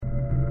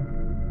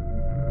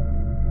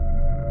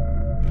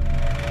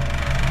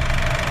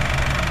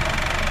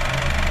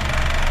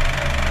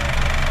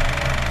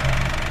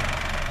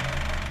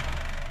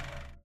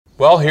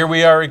Well, here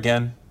we are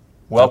again.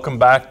 Welcome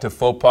back to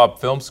FauxPop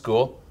Film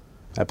School.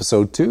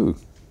 Episode 2.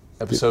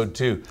 Episode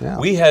 2. Yeah.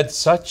 We had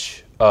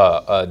such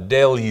a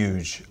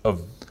deluge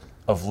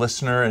of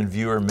listener and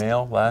viewer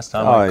mail last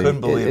time. I couldn't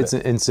believe it's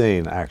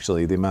insane,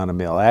 actually, the amount of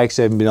mail. I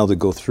actually haven't been able to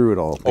go through it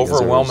all.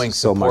 Overwhelming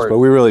so support. much, but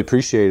we really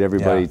appreciate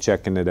everybody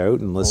checking it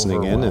out and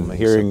listening in and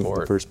hearing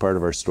the first part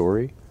of our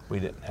story. We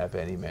didn't have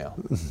any mail.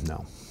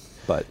 No,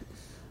 but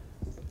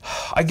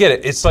I get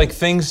it. It's like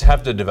things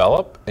have to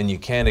develop, and you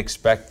can't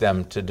expect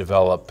them to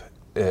develop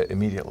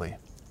immediately.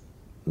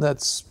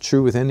 That's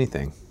true with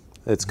anything.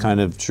 It's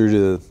kind of true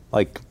to,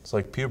 like... It's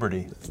like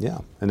puberty. Yeah,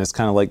 and it's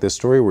kind of like the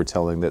story we're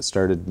telling that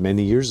started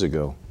many years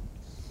ago.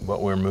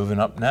 But we're moving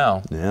up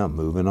now. Yeah,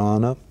 moving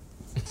on up.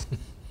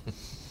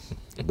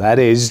 That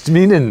aged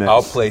me, didn't it?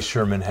 I'll play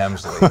Sherman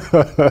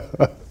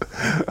Hemsley.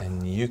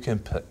 And you can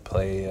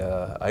play,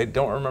 I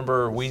don't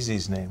remember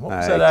Wheezy's name. What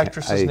was that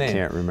actress's name? I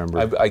can't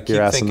remember. I keep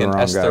thinking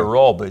Esther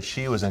Roll, but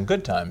she was in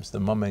Good Times,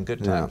 the mom in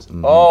Good Times. Yeah.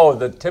 Mm-hmm. Oh,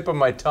 the tip of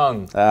my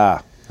tongue.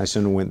 I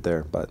shouldn't have went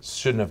there, but...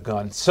 Shouldn't have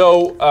gone.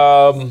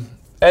 So,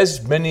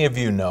 as many of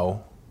you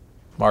know,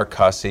 Mark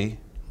Hussey,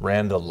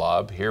 Randall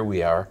Lobb, here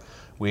we are.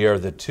 We are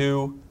the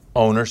two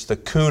owners, the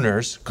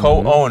Cooners,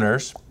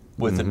 co-owners,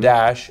 with the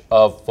dash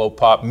of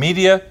FauxPop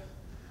Media.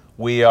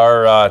 We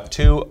are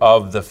two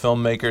of the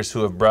filmmakers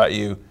who have brought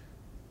you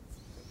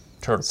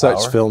Turtle Such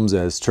Power. films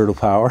as Turtle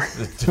Power.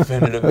 The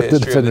definitive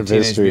history of the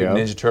Teenage Mutant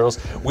Ninja Turtles.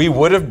 We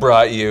would have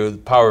brought you The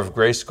Power of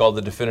Grayskull,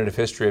 the definitive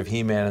history of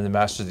He-Man and the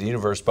Masters of the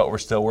Universe, but we're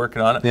still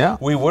working on it. Yeah.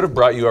 We would have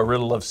brought you A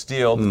Riddle of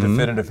Steel, the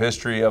definitive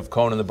history of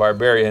Conan the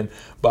Barbarian,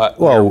 but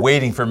we're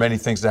waiting for many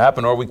things to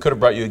happen. Or we could have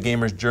brought you A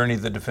Gamer's Journey,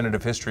 the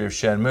definitive history of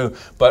Shenmue,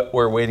 but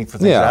we're waiting for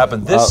things to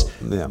happen. This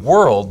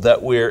world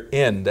that we're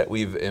in,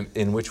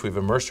 in which we've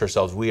immersed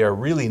ourselves, we are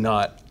really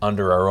not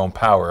under our own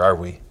power, are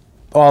we?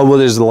 Oh, well,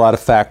 there's a lot of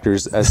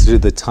factors as to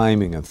the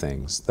timing of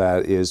things.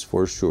 That is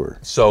for sure.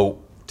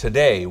 So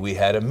today we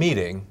had a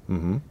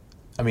meeting.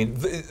 I mean,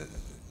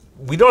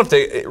 we don't have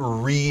to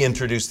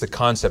reintroduce the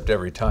concept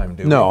every time,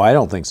 do we? No, I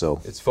don't think so.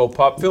 It's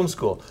FauxPop Film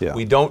School. Yeah.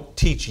 We don't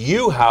teach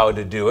you how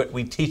to do it.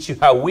 We teach you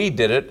how we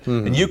did it,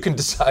 and you can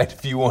decide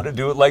if you want to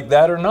do it like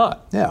that or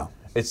not. Yeah.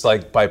 It's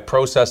like by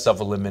process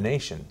of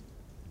elimination.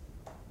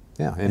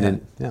 Yeah,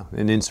 and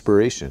an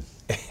inspiration.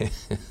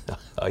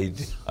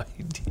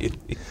 Ideally.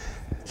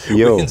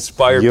 We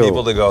inspire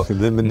people to go,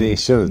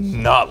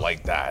 elimination. Not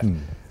like that.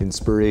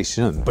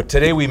 Inspiration. But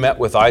today we met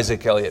with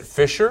Isaac Elliott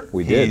Fisher.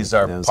 We did. He's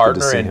our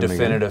partner in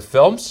Definitive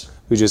Films.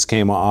 Who just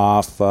came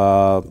off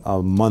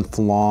a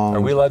month-long...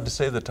 Are we allowed to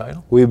say the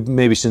title? We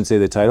maybe shouldn't say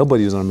the title, but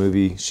he was on a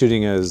movie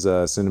shooting as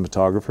a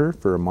cinematographer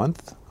for a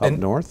month up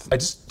north.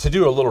 To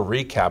do a little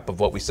recap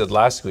of what we said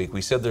last week,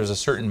 we said there's a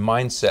certain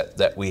mindset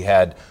that we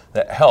had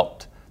that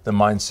helped. The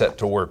mindset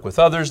to work with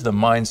others, the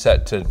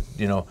mindset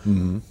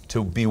to,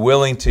 to be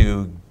willing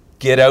to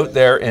get out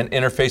there and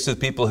interface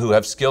with people who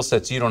have skill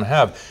sets you don't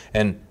have.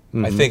 And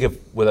I think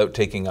without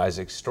taking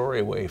Isaac's story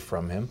away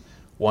from him,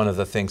 one of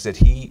the things that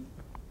he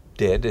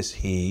did is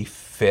he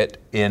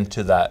fit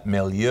into that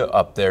milieu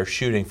up there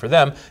shooting for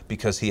them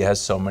because he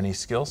has so many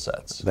skill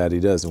sets. That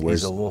he does.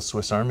 He's a little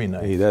Swiss Army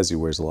knife. He does. He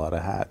wears a lot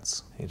of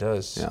hats. He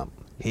does. Yeah.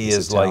 He's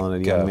is a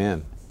talented young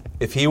man.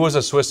 If he was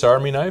a Swiss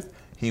Army knife,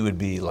 he would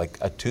be like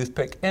a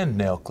toothpick and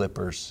nail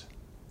clippers.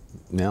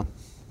 Yeah.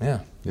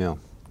 Yeah. Yeah.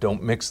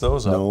 Don't mix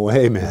those up. No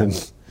way, man.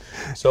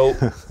 So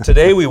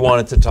today we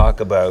wanted to talk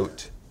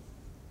about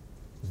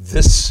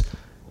this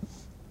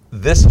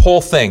whole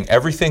thing,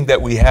 everything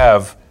that we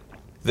have,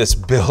 this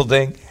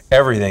building,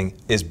 everything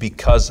is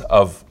because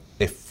of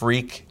a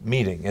freak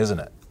meeting, isn't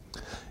it?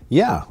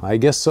 Yeah, I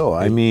guess so.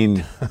 I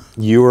mean,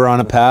 you were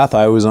on a path,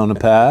 I was on a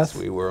path.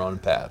 Yes, we were on a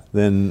path.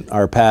 Then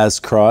our paths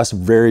crossed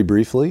very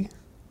briefly.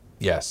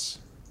 Yes.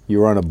 You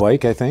were on a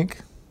bike, I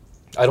think?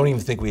 I don't even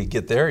think we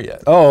get there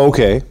yet. Oh,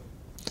 okay.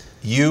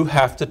 You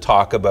have to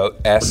talk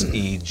about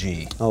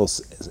SEG. Oh,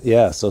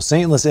 yeah, so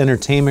Saintless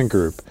Entertainment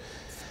Group.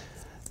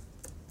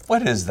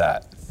 What is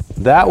that?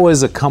 That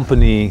was a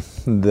company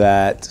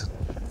that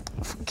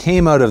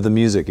came out of the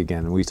music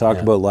again. We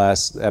talked about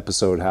last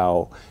episode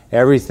how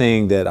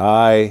everything that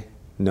I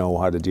know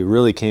how to do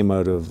really came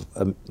out of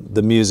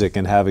the music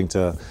and having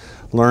to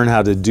learn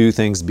how to do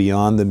things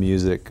beyond the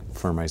music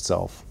for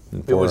myself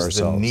and for ourselves.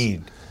 It was the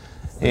need.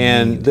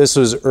 This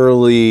was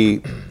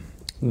early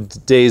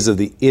days of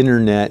the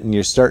internet, and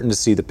you're starting to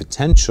see the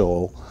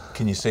potential.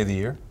 Can you say the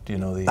year? Do you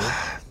know the year?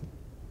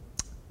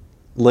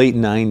 Late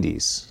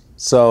 90s.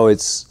 So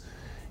it's,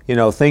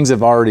 things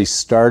have already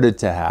started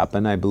to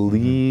happen. I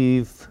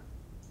believe,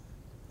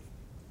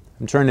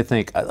 I'm trying to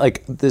think,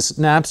 like this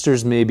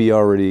Napster's maybe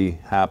already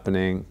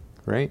happening,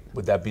 right?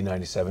 Would that be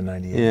 97,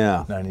 98,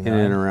 yeah, 99? In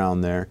and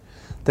around there.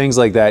 Things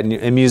like that.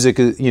 And music,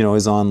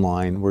 is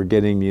online. We're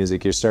getting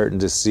music. You're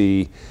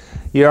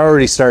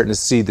already starting to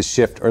see the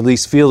shift, or at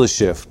least feel the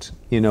shift,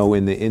 in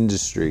the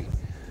industry.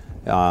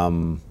 Why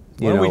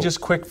don't we just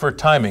quick for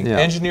timing? Yeah.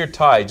 Engineer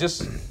Ty,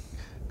 just,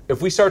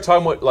 if we start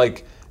talking about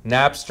like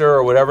Napster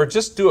or whatever,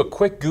 just do a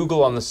quick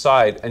Google on the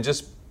side and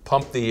just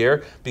pump the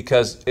air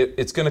because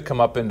it's going to come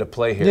up into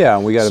play here. Yeah,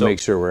 and we got to make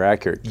sure we're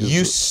accurate.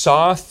 You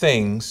saw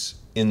things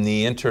in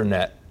the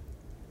internet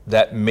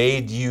that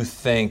made you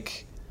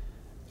think,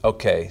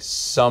 okay,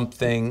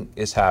 something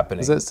is happening.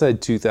 Does that say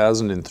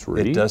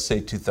 2003? It does say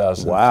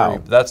 2003. Wow.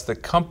 But that's the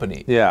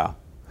company. Yeah.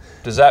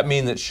 Does that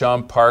mean that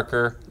Sean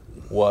Parker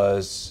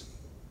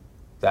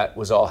that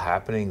was all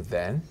happening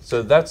then? So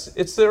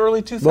it's the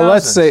early 2000s. Well,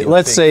 let's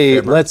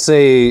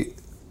say,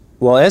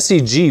 well,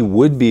 SEG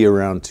would be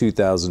around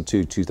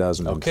 2002,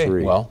 2003.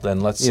 Okay, well,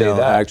 then let's say that.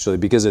 Actually,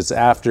 because it's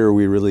after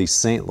we released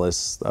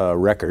Saintless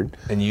record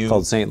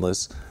called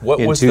Saintless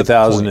in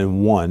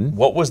 2001.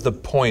 What was the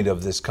point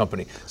of this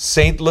company?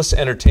 Saintless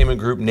Entertainment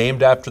Group,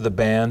 named after the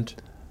band?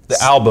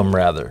 The album,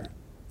 rather.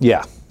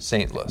 Yeah.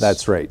 Saintless.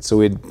 That's right. So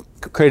we'd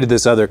created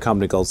this other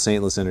company called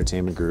Saintless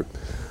Entertainment Group,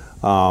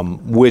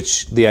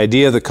 which the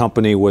idea of the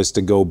company was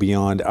to go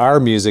beyond our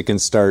music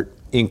and start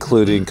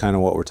including kind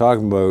of what we're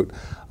talking about,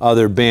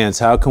 other bands.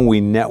 How can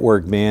we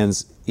network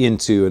bands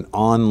into an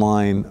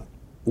online,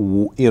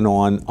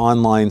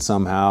 online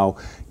somehow,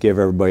 give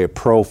everybody a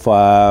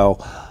profile,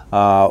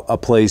 a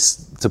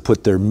place to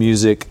put their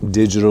music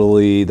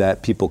digitally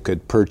that people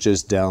could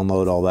purchase,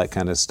 download, all that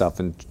kind of stuff,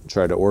 and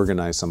try to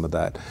organize some of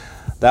that.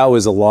 That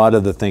was a lot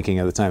of the thinking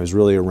at the time, was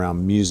really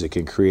around music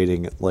and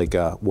creating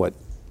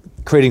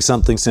creating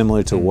something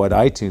similar to what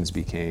iTunes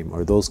became,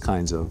 or those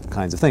kinds of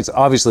things.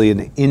 Obviously in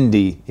an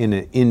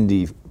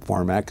indie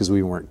format, because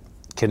we weren't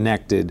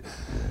connected,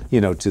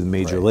 to the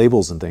major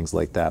labels and things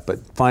like that.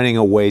 But finding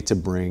a way to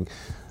bring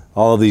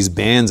all of these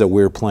bands that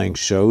we're playing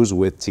shows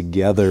with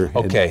together.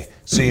 Okay,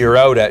 so you're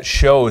out at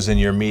shows and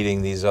you're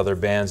meeting these other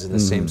bands in the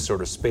same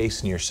sort of space,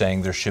 and you're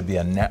saying there should be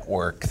a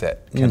network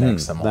that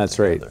connects them all That's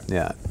together. Right,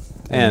 yeah.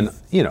 And,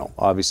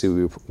 obviously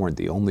we weren't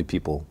the only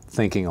people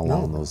thinking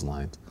along those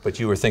lines. But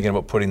you were thinking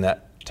about putting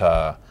that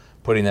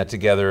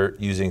together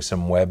using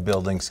some web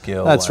building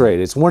skill. That's right.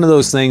 It's one of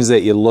those things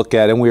that you look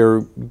at, and we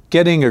were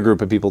getting a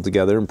group of people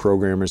together and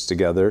programmers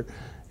together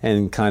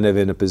and kind of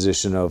in a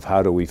position of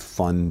how do we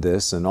fund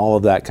this and all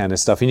of that kind of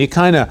stuff. And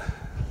then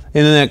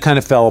that kind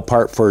of fell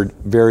apart for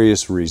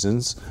various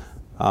reasons.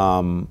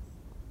 But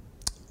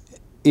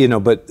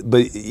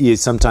you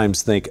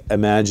sometimes think,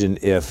 imagine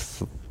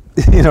if,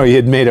 you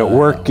had made it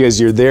work, because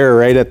you're there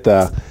right at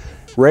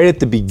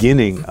the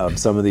beginning of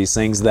some of these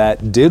things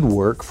that did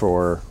work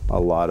for a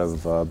lot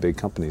of big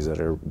companies that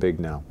are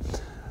big now.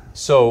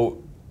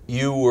 So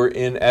you were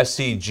in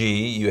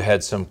SEG, you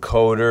had some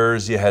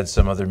coders, you had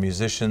some other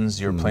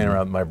musicians, you were playing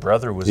around. My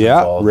brother was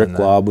involved. Rick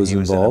Lobb was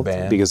involved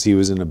because he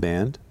was in a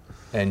band.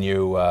 And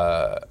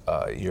your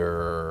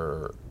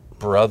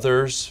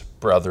brother's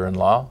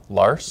brother-in-law,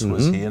 Lars,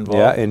 was he involved?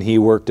 Yeah, and he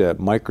worked at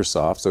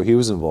Microsoft, so he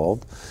was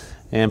involved.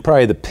 And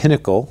probably the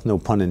pinnacle, no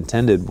pun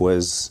intended,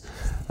 was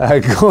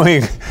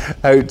going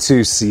out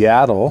to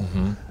Seattle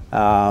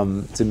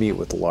to meet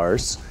with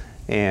Lars.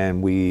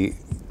 And we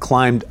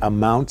climbed a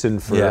mountain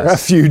for a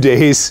few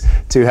days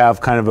to have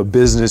kind of a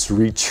business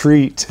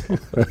retreat.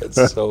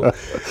 That's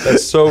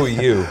so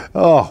you.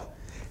 Oh,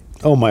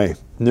 my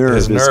nerve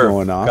is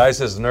going off. Guys,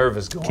 his nerve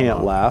is going off.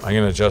 Can't laugh. I'm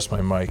going to adjust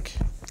my mic.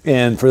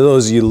 And for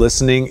those of you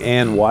listening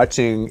and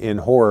watching in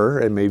horror,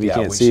 and maybe you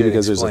can't see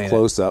because there's a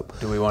close-up.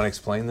 Do we want to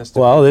explain this to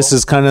people? This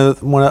is kind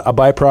of a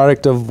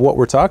byproduct of what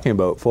we're talking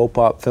about,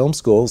 FauxPop Film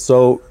School.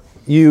 So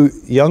you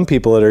young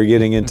people that are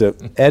getting into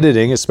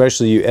editing,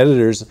 especially you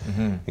editors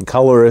and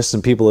colorists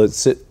and people that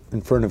sit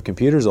in front of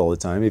computers all the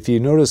time, if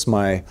you notice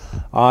my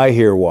eye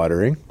here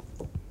watering,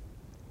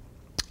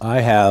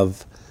 I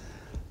have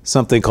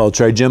something called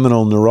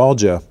trigeminal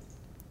neuralgia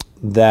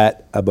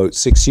that about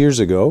 6 years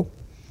ago,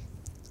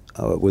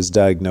 it was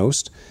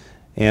diagnosed,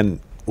 and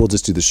we'll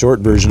just do the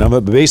short version of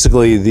it. But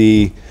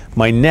basically,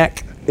 my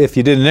neck, if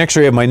you did an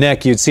x-ray of my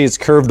neck, you'd see it's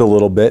curved a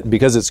little bit.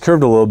 Because it's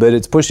curved a little bit,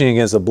 it's pushing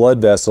against a blood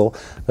vessel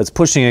that's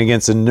pushing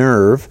against a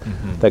nerve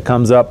that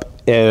comes up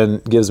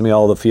and gives me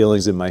all the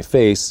feelings in my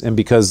face. And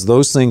because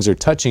those things are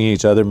touching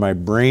each other, my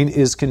brain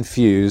is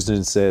confused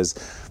and says,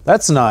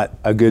 that's not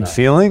a good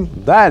feeling,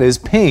 that is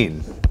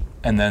pain.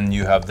 And then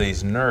you have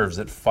these nerves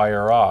that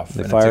fire off.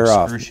 They fire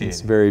off.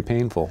 It's very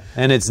painful.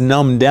 And it's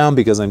numbed down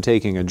because I'm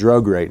taking a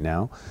drug right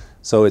now.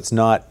 So it's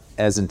not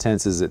as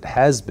intense as it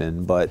has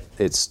been, but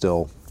it's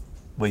still...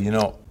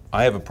 Well,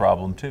 I have a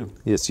problem too.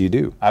 Yes, you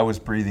do. I was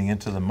breathing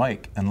into the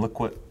mic, and look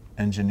what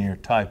engineer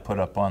Ty put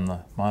up on the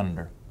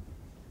monitor.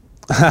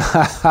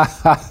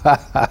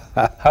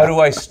 How do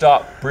I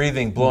stop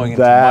breathing, blowing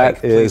into the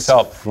mic? Please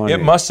help. Funny.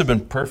 It must have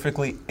been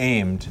perfectly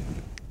aimed.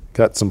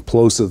 Got some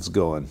plosives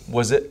going.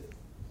 Was it...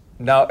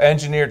 Now,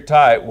 Engineer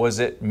Ty, was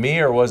it me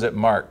or was it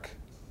Mark?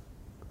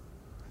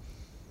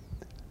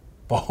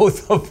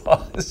 Both of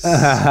us.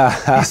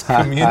 He's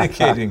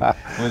communicating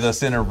with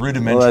us in a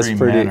rudimentary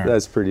manner.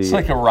 That's pretty. It's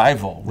like a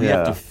rival. We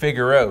have to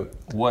figure out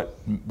what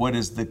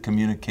is the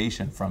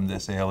communication from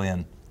this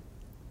alien.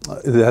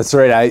 That's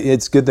right.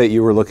 It's good that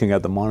you were looking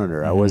at the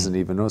monitor. I wasn't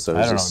even noticing.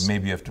 I don't know.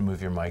 Maybe you have to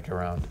move your mic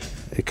around.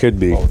 It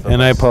could be.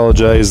 And I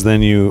apologize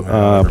then, you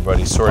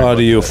everybody. Sorry,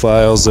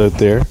 audiophiles out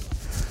there.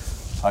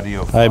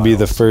 Audiophiles. I'd be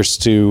the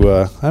first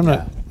to. I'm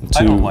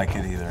I don't like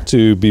it either.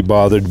 To be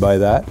bothered by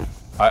that.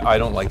 I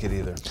don't like it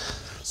either.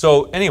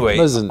 So anyway,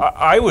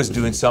 I was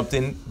doing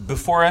something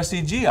before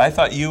SEG. I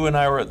thought you and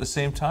I were at the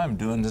same time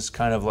doing this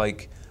kind of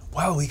like,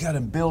 wow, we got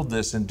to build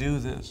this and do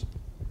this.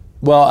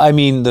 Well, I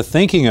mean, the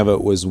thinking of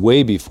it was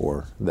way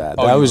before that.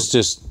 That was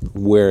just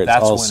where it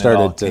all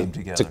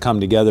started to come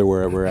together,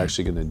 where we're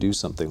actually going to do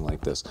something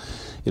like this.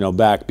 You know,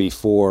 back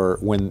before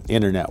when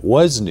internet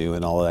was new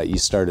and all that, you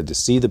started to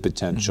see the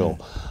potential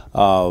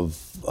of,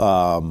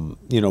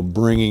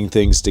 bringing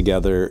things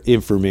together,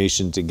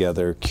 information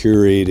together,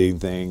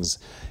 curating things,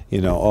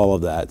 all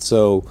of that.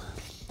 So,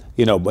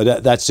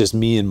 but that's just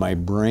me in my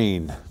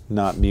brain,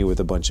 not me with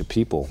a bunch of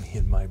people. Me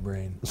in my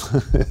brain.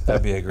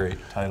 That'd be a great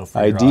title for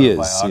ideas,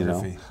 your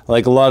autobiography.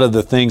 Like a lot of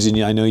the things, and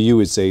I know you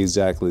would say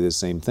exactly the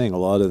same thing. A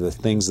lot of the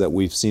things that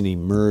we've seen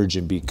emerge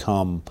and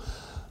become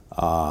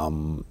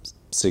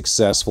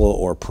successful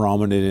or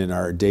prominent in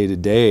our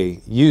day-to-day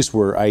use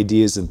were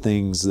ideas and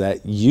things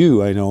that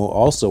you, I know,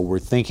 also were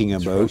thinking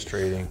about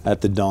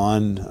at the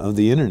dawn of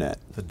the internet.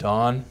 The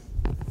dawn?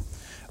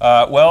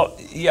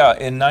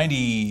 In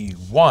 90,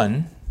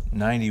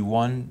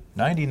 91,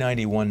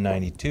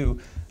 92,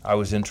 I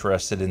was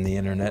interested in the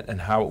internet and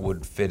how it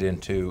would fit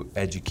into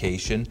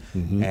education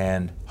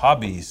and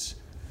hobbies.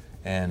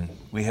 And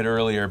we had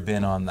earlier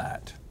been on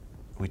that.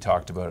 We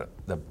talked about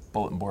the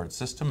bulletin board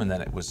system, and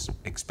then it was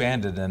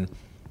expanded. And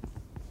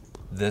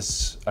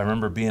this, I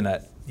remember being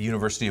at the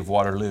University of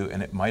Waterloo,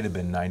 and it might have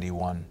been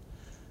 91,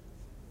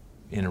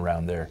 in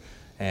around there.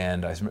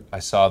 And I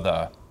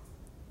saw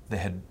they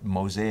had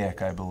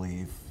Mosaic, I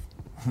believe,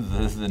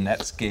 the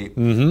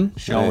Netscape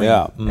showing,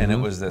 and it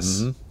was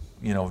this,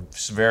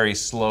 very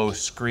slow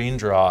screen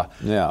draw.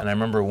 Yeah. And I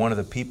remember one of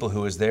the people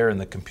who was there in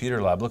the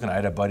computer lab looking. I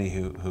had a buddy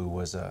who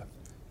was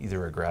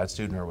either a grad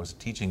student or was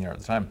teaching there at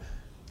the time.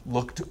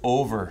 Looked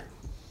over,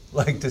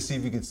 like to see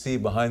if you could see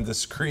behind the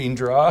screen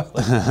draw, like,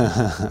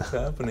 what's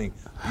happening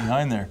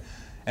behind there.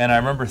 And I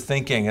remember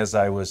thinking as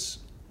I was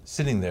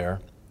sitting there,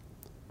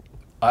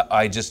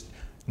 I just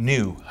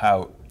knew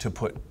how to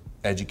put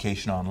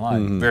education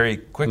online very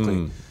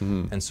quickly.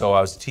 And so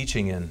I was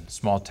teaching in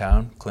small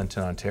town,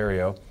 Clinton,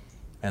 Ontario,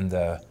 and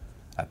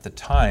at the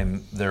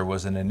time there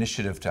was an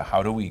initiative to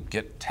how do we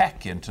get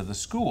tech into the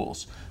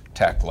schools.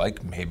 Tech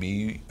like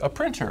maybe a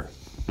printer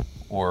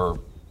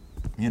or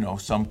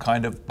some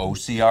kind of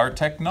OCR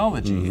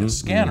technology, a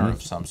scanner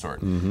of some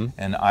sort.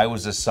 And I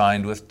was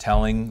assigned with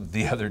telling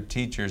the other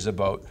teachers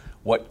about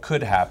what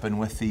could happen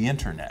with the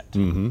internet.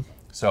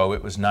 So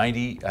it was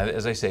 90,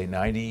 as I say,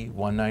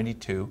 91,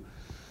 92.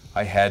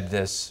 I had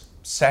this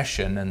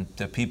session and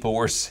the people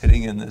were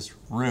sitting in this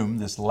room,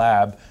 this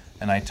lab,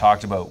 and I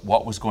talked about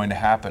what was going to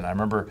happen. I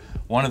remember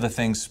one of the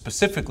things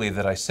specifically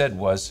that I said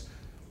was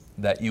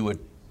that you would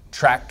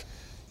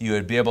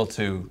be able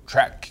to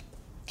track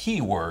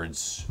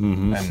keywords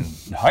and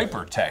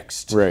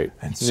hypertext. Right.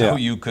 And so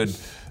you could,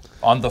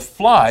 on the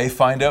fly,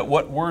 find out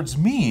what words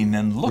mean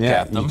and look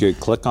at them. You could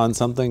click on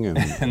something. And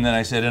then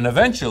I said, and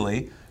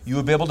eventually you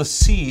would be able to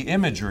see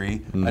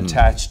imagery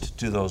attached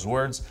to those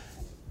words,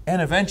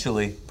 and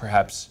eventually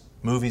perhaps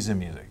movies and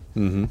music.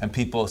 And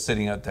people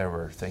sitting out there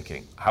were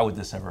thinking, how would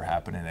this ever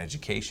happen in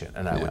education?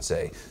 And I would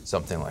say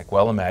something like,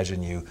 well,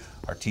 imagine you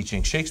are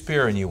teaching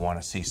Shakespeare and you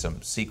want to see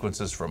some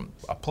sequences from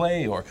a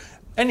play or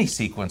any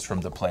sequence from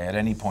the play at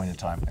any point in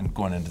time, and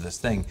going into this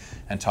thing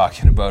and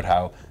talking about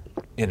how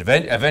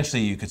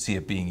eventually you could see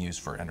it being used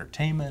for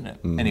entertainment.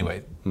 And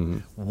anyway,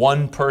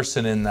 one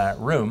person in that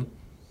room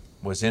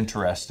was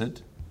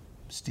interested,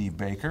 Steve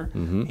Baker.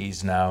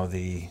 He's now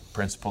the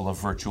principal of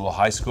Virtual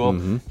High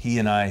School. He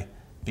and I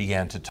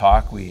began to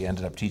talk. We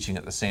ended up teaching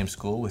at the same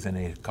school within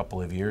a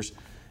couple of years.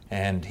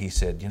 And he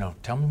said,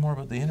 tell me more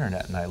about the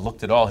internet. And I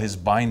looked at all his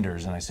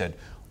binders and I said,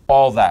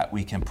 all that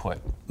we can put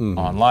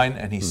online.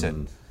 And he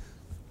said,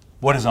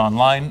 what is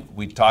online?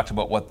 We talked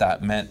about what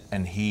that meant,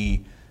 and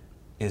he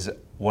is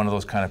one of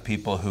those kind of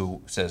people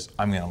who says,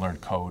 I'm going to learn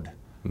code.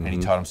 And he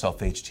taught himself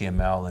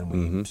HTML,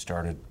 and we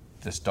started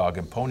this Dog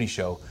and Pony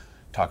show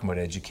talking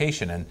about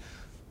education. And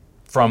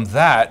from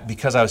that,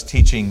 because I was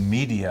teaching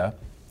media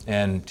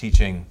and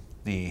teaching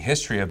the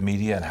history of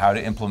media and how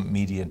to implement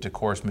media into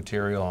course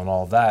material and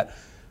all that,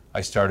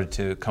 I started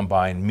to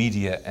combine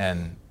media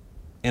and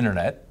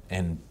internet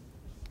and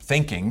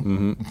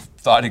thinking,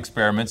 thought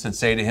experiments, and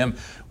say to him,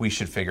 we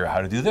should figure out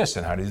how to do this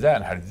and how to do that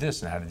and how to do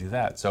this and how to do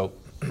that. So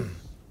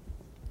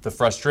the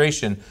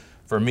frustration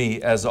for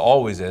me, as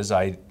always, is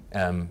I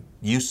am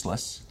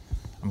useless.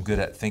 I'm good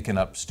at thinking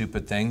up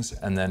stupid things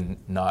and then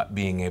not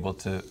being able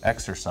to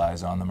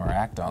exercise on them or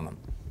act on them.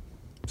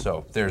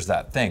 So there's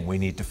that thing. We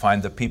need to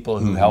find the people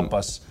who help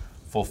us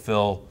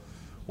fulfill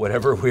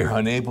whatever we're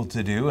unable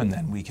to do, and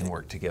then we can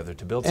work together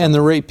to build something. And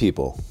the right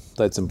people.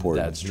 That's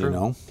important. That's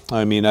true.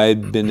 I mean,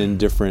 I'd been in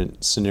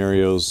different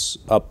scenarios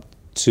up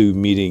to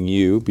meeting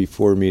you,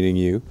 before meeting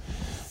you.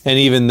 And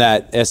even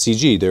that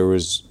SCG, there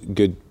was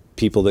good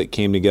people that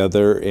came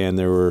together, and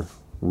there were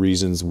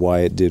reasons why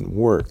it didn't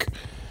work.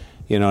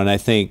 And I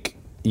think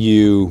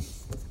you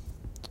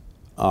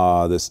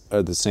this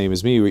are the same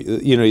as me.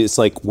 You know, it's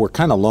like we're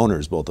kind of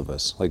loners, both of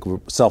us. Like we're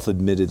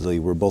self-admittedly,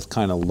 we're both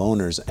kind of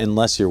loners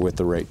unless you're with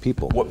the right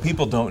people. What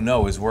people don't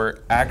know is we're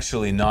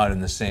actually not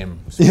in the same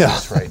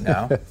space right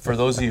now. For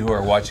those of you who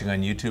are watching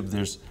on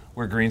YouTube,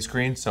 we're green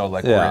screen, so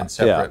like we're in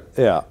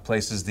separate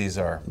places. These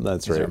are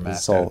that's these right.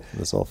 Are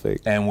that's all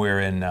fake. And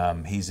we're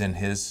in. He's in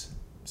his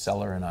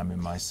cellar and I'm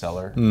in my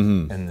cellar.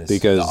 Mm-hmm. And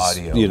because the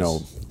audio, you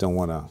know,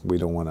 we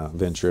don't want to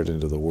venture it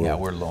into the world. Yeah,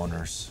 we're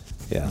loners.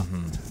 Yeah,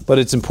 but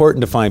it's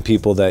important to find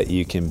people that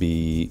you can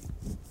be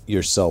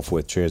yourself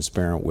with,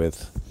 transparent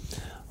with,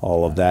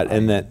 all of that,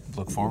 and that.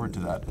 Look forward to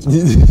that.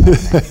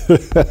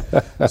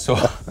 So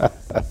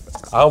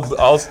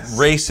I'll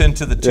race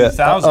into the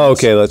 2000s. Oh,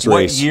 okay, let's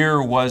race. What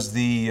year was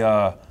the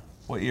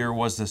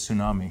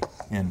tsunami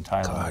in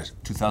Thailand?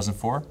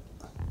 2004.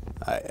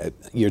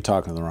 You're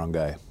talking to the wrong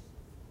guy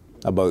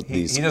about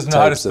these. He doesn't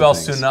know how to spell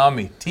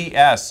tsunami.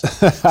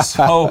 TS.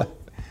 So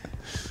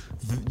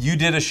you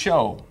did a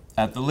show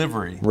at the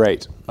Livery,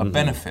 right? A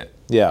benefit,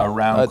 That's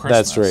around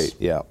Christmas. right.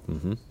 Yeah.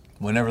 Mm-hmm.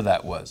 Whenever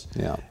that was.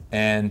 Yeah.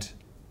 And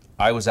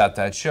I was at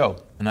that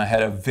show, and I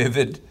had a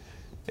vivid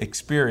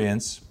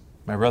experience.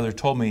 My brother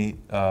told me,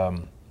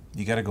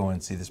 "You got to go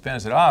and see this band." I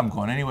said, I'm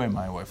going anyway.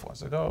 My wife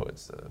wants to go.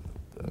 It's the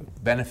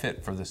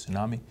benefit for the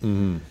tsunami.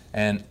 Mm-hmm.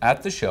 And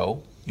at the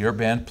show, your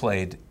band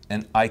played,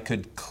 and I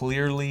could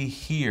clearly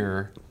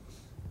hear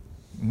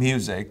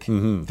music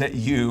that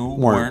you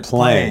weren't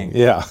playing.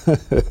 Yeah.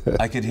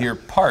 I could hear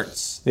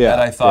parts that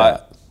I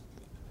thought,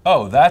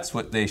 oh, that's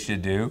what they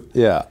should do.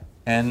 Yeah.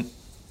 And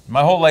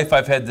my whole life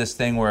I've had this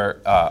thing where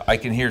I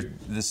can hear,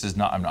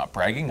 I'm not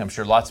bragging, I'm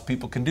sure lots of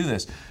people can do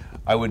this.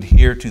 I would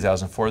hear,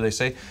 2004 they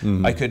say,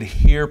 I could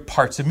hear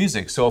parts of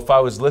music. So if I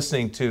was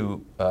listening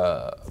to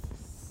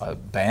a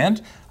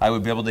band, I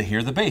would be able to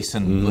hear the bass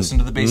and listen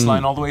to the bass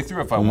line all the way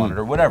through if I wanted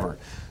or whatever.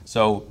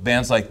 So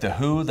bands like The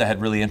Who that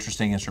had really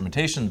interesting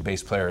instrumentation, the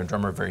bass player and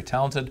drummer very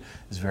talented,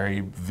 is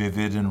very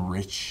vivid and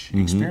rich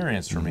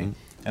experience for me.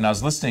 And I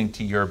was listening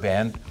to your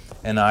band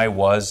and I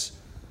was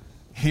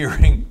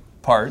hearing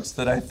parts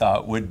that I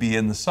thought would be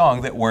in the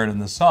song that weren't in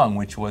the song,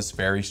 which was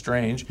very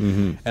strange.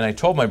 And I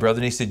told my brother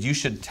and he said, you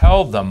should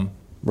tell them,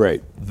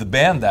 the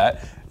band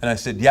that. And I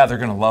said, yeah, they're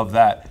going to love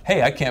that.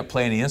 Hey, I can't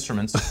play any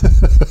instruments,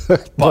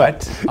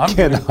 but I'm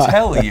going to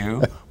tell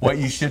you what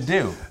you should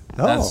do.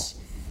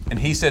 And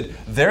he said,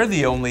 they're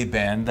the only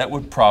band that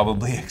would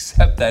probably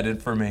accept that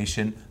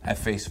information at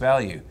face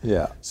value.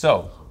 Yeah.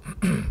 So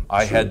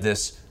I had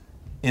this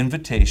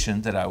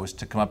invitation that I was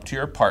to come up to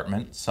your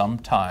apartment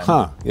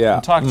sometime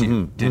and talk to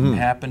you. Didn't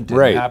happen,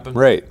 didn't happen.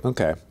 Right,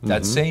 okay.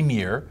 That same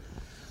year,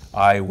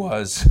 I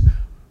was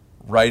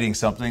writing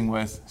something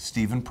with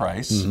Stephen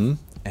Price,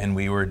 and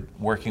we were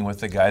working with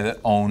the guy that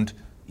owned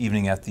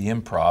Evening at the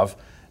Improv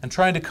and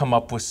trying to come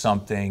up with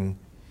something,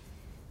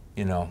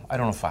 you know, I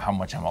don't know how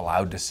much I'm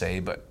allowed to say,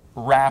 but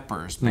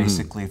wrappers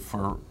basically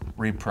for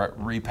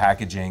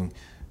repackaging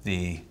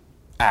the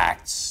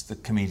acts, the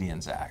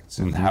comedians' acts,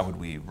 and how would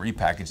we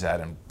repackage that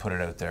and put it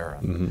out there,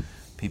 and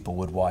people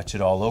would watch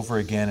it all over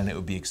again, and it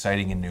would be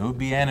exciting and new. It would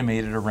be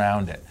animated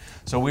around it.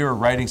 So we were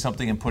writing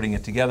something and putting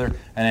it together,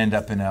 and end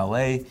up in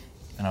LA,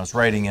 and I was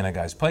writing in a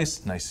guy's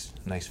place, nice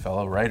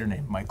fellow writer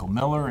named Michael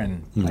Miller,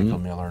 and Michael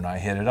Miller and I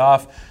hit it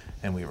off,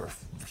 and we were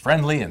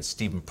friendly, and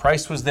Stephen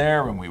Price was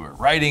there, and we were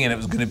writing, and it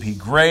was going to be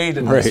great,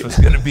 and this was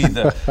going to be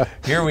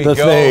here we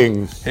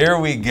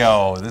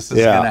go, this is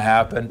going to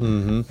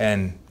happen,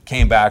 and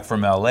came back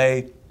from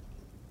LA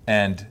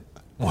and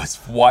was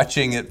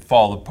watching it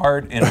fall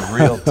apart in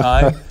real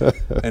time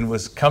and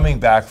was coming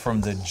back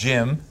from the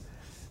gym,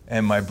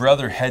 and my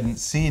brother hadn't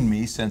seen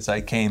me since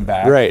I came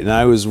back. Right, and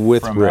I was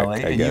with from Rick, LA, I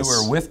and guess. you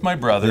were with my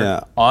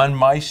brother on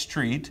my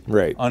street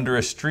under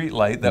a street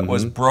light that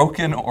was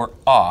broken or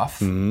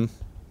off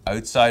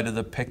outside of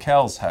the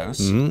Pickell's house.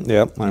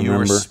 Yep, I remember you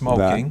were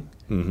smoking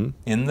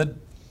in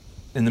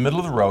the middle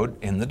of the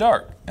road in the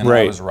dark. And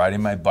I was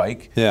riding my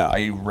bike. Yeah.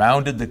 I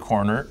rounded the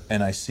corner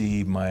and I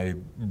see my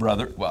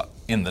brother,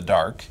 in the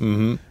dark.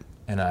 And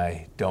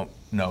I don't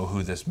know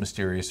who this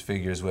mysterious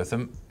figure is with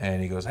him.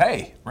 And he goes,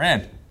 hey,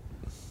 Rand.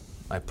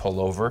 I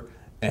pull over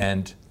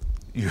and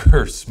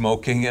you're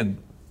smoking and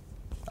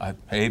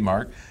hey,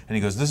 Mark. And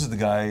he goes, this is the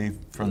guy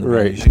from the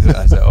band.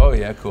 I said, oh,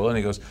 yeah, cool. And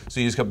he goes, so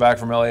you just got back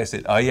from LA? I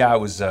said, oh, yeah, it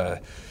was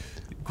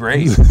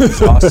great. It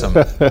was awesome.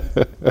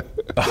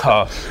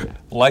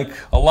 Like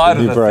a lot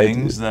of the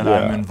things that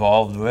I'm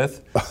involved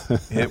with,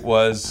 it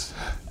was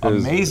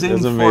amazing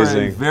for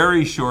a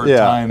very short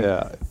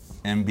time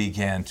and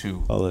began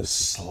to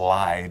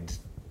slide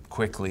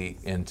quickly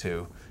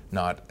into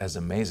not as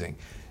amazing.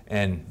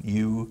 And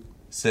you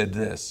said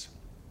this,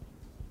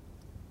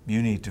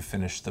 you need to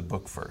finish the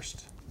book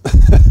first.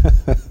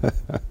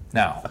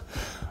 Now,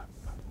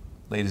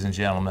 ladies and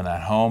gentlemen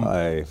at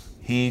home,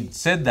 he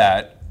said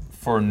that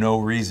for no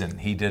reason.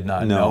 He did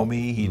not know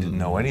me. He didn't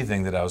know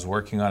anything that I was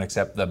working on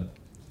except the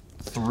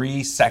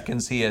 3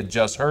 seconds he had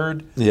just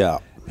heard. Yeah.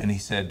 And he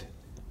said,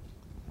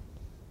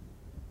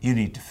 you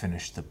need to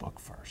finish the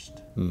book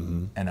first.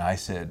 And I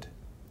said,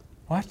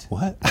 what?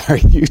 What are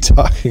you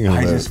talking about?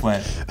 I just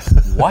went,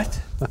 what?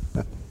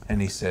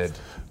 And he said,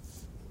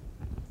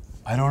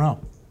 I don't know.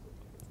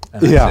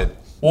 And I Yeah. said,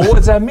 well, what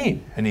does that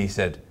mean? And he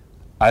said,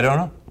 I don't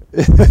know.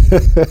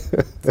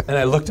 And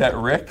I looked at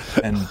Rick,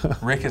 and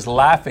Rick is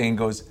laughing and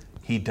goes,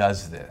 he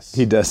does this.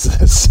 He does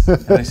this.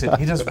 And I said,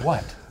 he does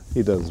what?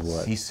 He does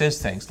what? He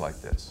says things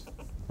like this.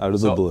 Out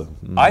of the blue.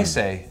 I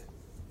say,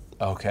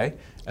 okay.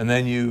 And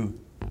then you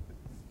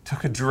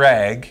took a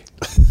drag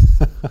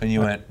and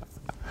you went,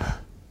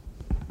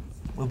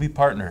 we'll be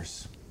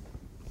partners.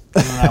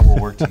 You and I will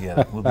work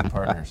together. We'll be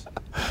partners.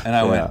 And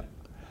I went,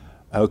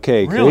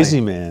 okay, really?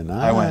 crazy man.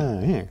 I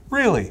went, yeah.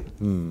 really?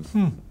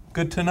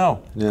 Good to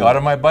know. Yeah. Got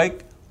on my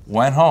bike,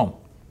 went home.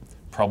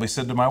 Probably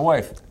said to my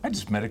wife, I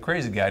just met a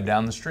crazy guy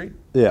down the street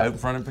out in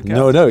front of Piquette's.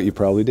 No doubt, you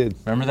probably did.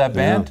 Remember that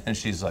band? Yeah. And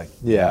she's like,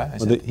 yeah. I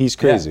said, he's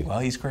crazy. Yeah, well,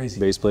 he's crazy.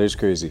 Bass player's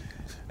crazy.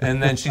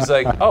 And then she's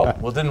like, oh,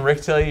 well, didn't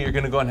Rick tell you you're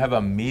going to go and have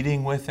a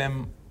meeting with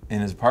him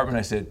in his apartment?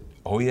 I said,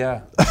 oh,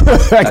 yeah.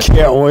 I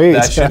can't wait.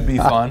 That should be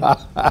fun.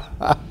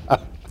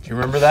 Do you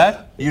remember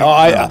that?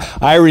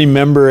 I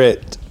remember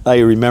it. I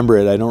remember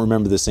it. I don't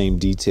remember the same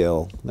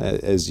detail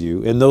as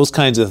you. And those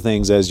kinds of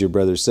things, as your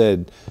brother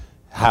said,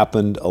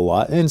 happened a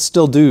lot and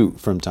still do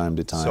from time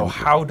to time. So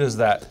how does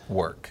that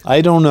work?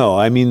 I don't know.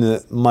 I mean,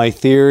 my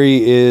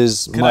theory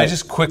is... Can I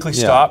just quickly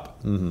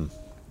stop? Mm-hmm.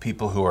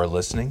 People who are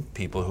listening,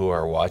 people who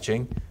are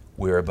watching,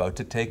 we're about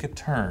to take a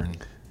turn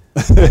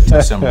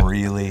into some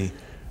really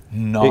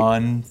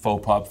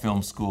non-FauxPop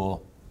Film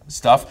School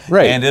stuff.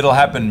 Right. And it'll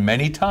happen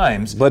many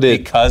times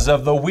because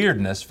of the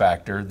weirdness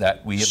factor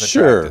that we have attracted.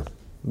 Sure.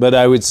 But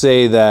I would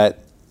say that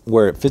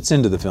where it fits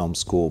into the film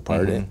school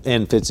part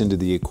and fits into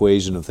the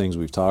equation of things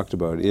we've talked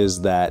about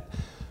is that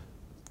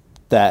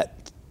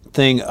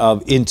thing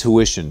of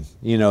intuition,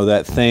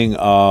 that thing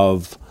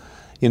of,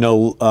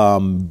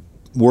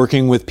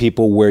 working with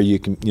people where you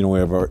can,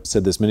 I've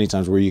said this many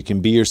times, where you can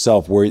be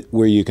yourself,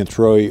 where you can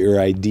throw your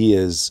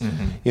ideas,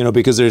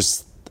 because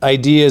there's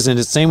ideas, and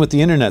it's same with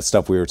the internet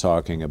stuff we were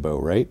talking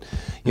about, right?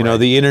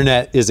 The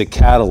internet is a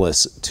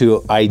catalyst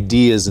to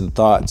ideas and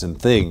thoughts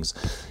and things.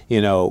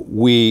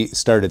 We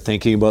started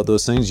thinking about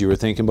those things. You were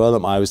thinking about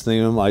them. I was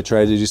thinking of them. I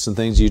tried to do some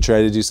things. You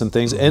tried to do some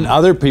things. And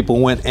other people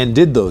went and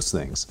did those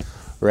things,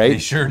 right? They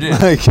sure did.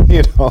 I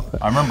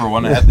remember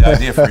when I had the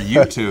idea for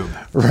YouTube.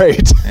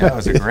 Right. Yeah, it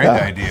was a great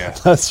idea.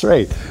 That's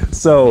right.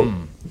 So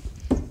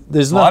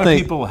there's nothing. A lot of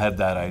people had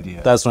that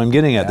idea. That's what I'm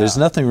getting at. Yeah. There's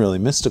nothing really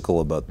mystical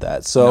about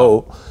that.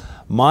 So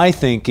my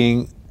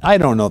thinking, I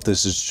don't know if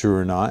this is true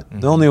or not.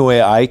 The only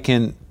way I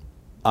can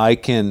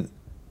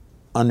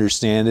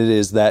understand it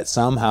is that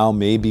somehow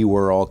maybe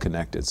we're all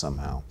connected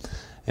somehow,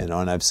 and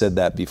I've said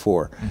that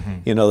before.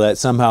 That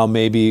somehow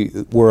maybe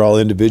we're all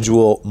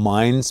individual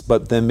minds,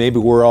 but then maybe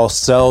we're all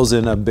cells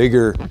in a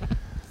bigger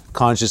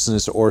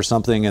consciousness or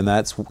something, and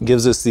that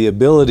gives us the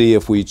ability,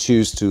 if we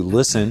choose to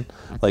listen,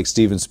 like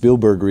Steven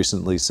Spielberg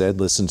recently said,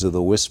 listen to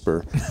the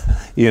whisper.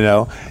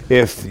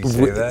 If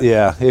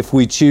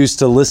we choose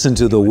to listen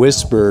to the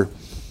whisper,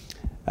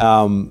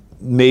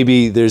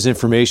 maybe there's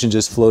information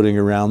just floating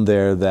around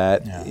there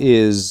that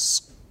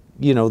is,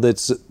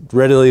 that's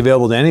readily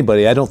available to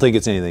anybody. I don't think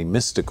it's anything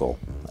mystical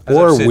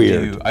or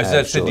weird. As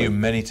I've said to you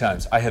many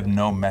times, I have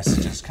no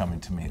messages coming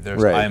to me.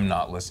 I am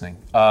not listening.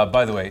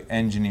 By the way,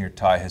 engineer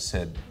Ty has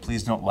said,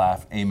 please don't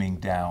laugh aiming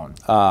down.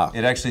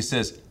 It actually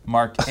says,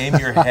 Mark, aim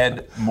your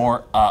head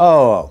more up.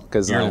 Oh,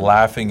 because you're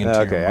laughing into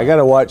your mic. I got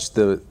to watch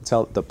the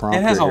prompter.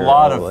 It has a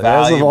lot of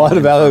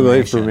valuable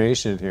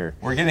information here.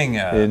 We're getting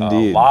a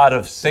lot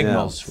of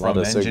signals from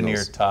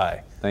engineer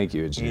Ty. Thaned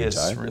you, engineer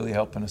Ty. He is really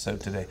helping us out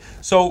today.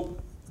 So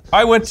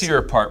I went to your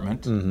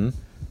apartment.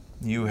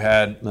 You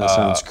had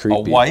a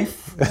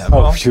wife.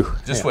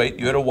 Wait.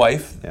 You had a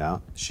wife. Yeah.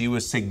 She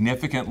was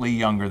significantly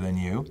younger than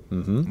you.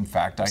 In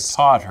fact, I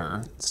taught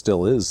her.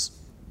 Still is,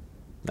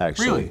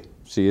 actually. Really?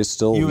 She is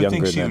still younger than I.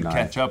 You would think she would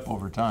catch up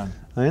over time.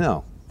 I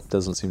know. It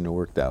doesn't seem to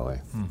work that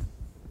way.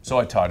 So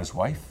I taught his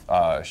wife.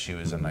 She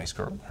was a nice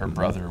girl. Her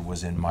brother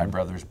was in my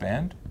brother's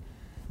band.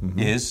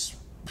 They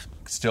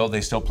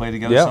still play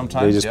together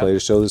sometimes. They just played a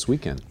show this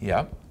weekend.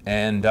 Yeah.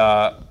 And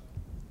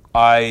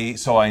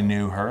I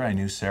knew her. I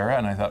knew Sarah,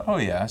 and I thought, oh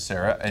yeah,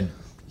 Sarah. And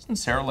isn't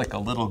Sarah like a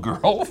little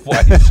girl?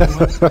 Why is she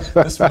with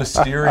this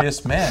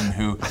mysterious man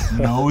who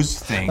knows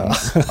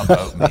things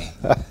about me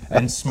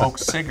and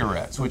smokes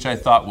cigarettes, which I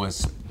thought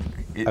was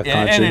a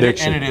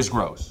contradiction. And it is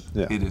gross.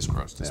 Yeah. It is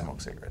gross to smoke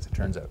cigarettes, it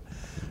turns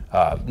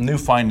out. New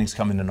findings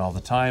coming in all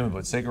the time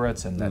about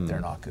cigarettes and that they're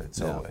not good.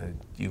 So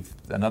you've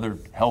another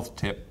health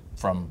tip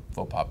from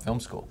FauxPop Film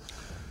School.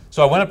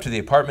 So I went up to the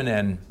apartment,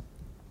 and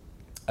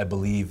I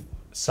believe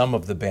some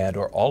of the band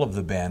or all of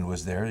the band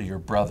was there, your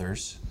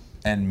brothers,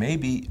 and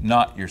maybe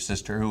not your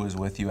sister who was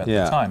with you at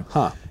the time.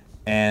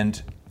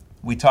 And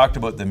we talked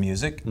about the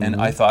music, and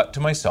I thought to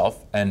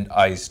myself, and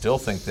I still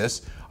think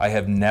this, I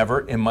have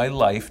never in my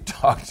life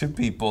talked to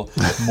people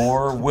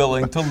more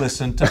willing to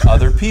listen to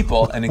other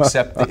people and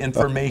accept the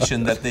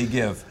information that they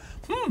give.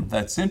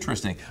 That's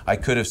interesting. I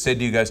could have said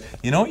to you guys,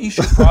 you know what you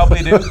should probably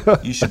do?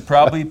 You should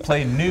probably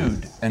play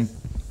nude and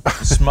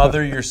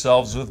smother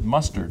yourselves with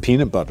mustard.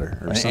 Peanut butter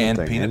or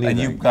something. And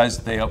you guys,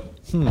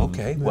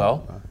 okay,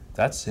 well,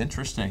 that's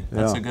interesting.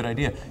 That's a good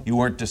idea. You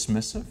weren't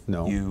dismissive.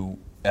 No. You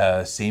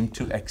seemed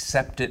to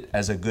accept it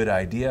as a good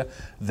idea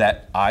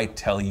that I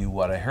tell you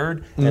what I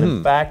heard. And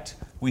in fact,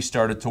 we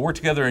started to work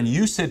together, and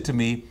you said to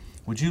me,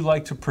 would you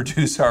like to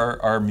produce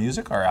our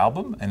music, our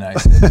album? And I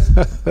said,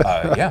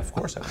 yeah, of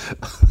course I would.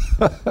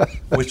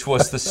 Which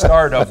was the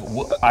start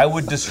of, I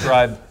would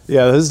describe...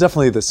 Yeah, this is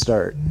definitely the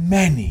start.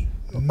 Many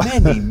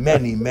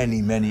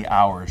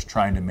hours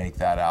trying to make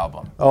that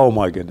album. Oh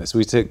my goodness,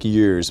 we took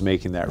years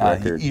making that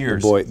record.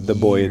 Years. The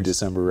Boy in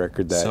December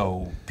record. That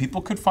so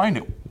people could find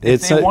it.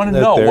 If they want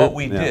to know what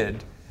we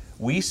did,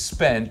 we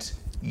spent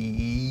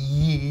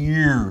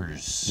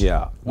years.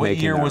 Yeah. What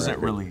year was it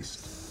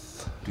released?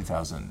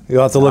 2000.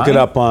 You'll have to look it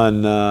up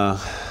on. I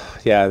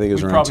think it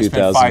was around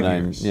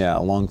 2009. Yeah,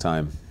 a long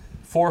time.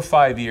 4 or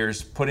 5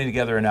 years putting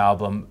together an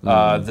album.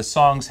 The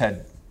songs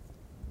had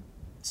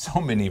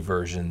so many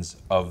versions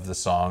of the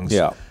songs.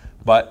 Yeah.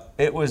 But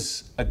it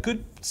was a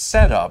good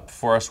setup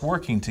for us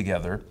working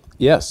together.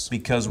 Yes.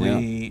 Because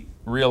we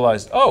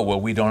realized,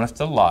 we don't have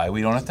to lie.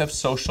 We don't have to have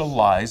social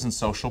lies and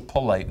social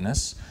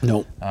politeness.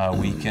 No.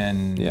 We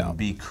can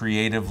be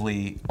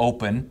creatively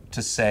open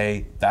to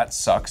say, that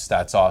sucks,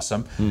 that's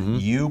awesome.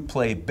 You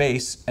play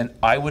bass, and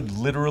I would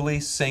literally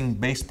sing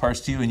bass parts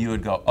to you, and you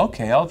would go,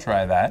 okay, I'll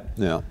try that.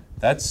 Yeah.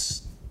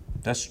 That's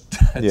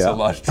a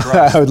lot of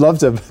trust. I would love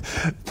to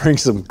bring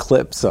some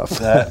clips of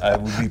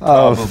that. Would be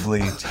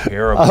probably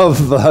terrible.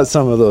 Of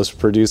some of those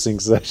producing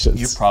sessions.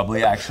 You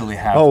probably actually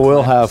have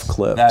we'll have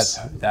clips.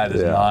 That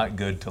is not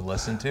good to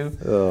listen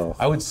to.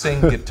 I would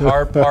sing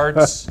guitar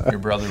parts. Your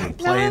brother would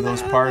play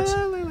those parts.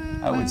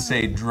 I would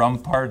say drum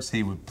parts.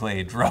 He would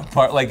play drum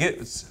part. Like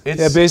it's.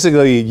 Yeah,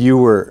 basically,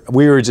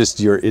 we were just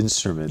your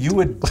instrument. You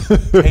would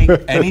take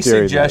any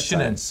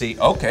suggestion and see.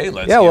 Okay,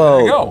 let's give it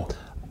a go.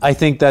 I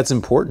think that's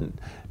important.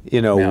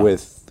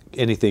 With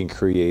anything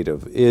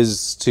creative,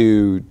 is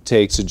to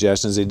take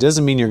suggestions. It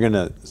doesn't mean you're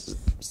gonna,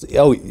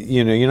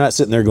 you're not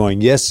sitting there going,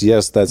 yes,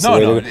 that's the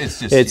way to go. It's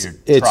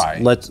just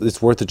try.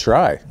 It's worth a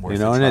try,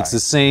 and it's the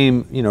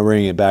same,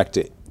 bringing it back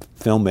to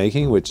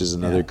filmmaking, which is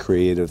another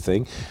creative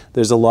thing.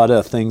 There's a lot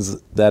of things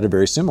that are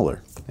very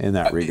similar in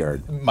that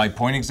regard. My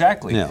point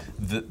exactly. Yeah.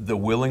 The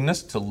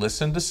willingness to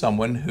listen to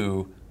someone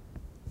who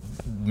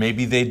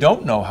maybe they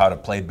don't know how to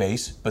play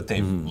bass, but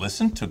they've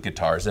listened to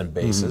guitars and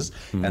basses,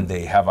 and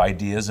they have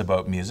ideas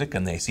about music,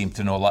 and they seem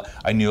to know a lot.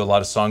 I knew a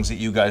lot of songs that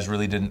you guys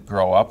really didn't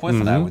grow up with,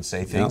 and I would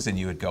say things, and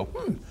you would go,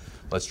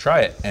 let's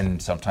try it.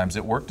 And sometimes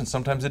it worked, and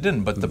sometimes it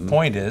didn't. But the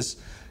point is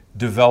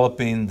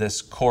developing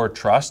this core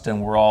trust,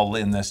 and we're all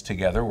in this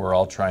together. We're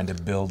all trying to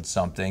build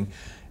something,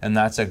 and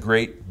that's a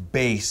great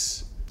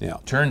base.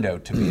 Turned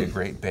out to be a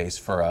great base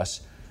for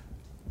us,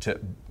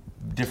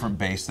 different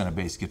bass than a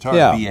bass guitar,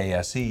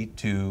 BASE,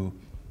 to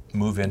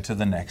move into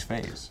the next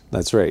phase.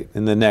 That's right.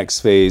 And the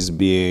next phase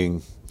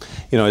being,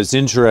 it's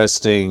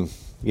interesting,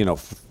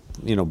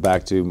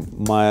 back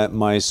to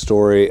my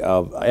story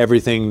of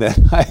everything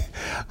that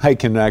I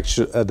can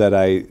actually, that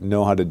I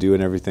know how to do,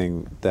 and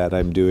everything that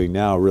I'm doing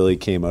now really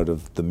came out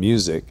of the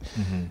music,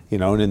 and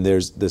then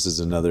this is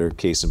another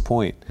case in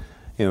point.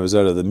 It was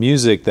out of the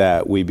music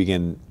that we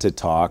began to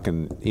talk,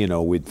 and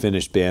we'd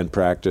finish band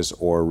practice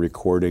or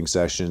recording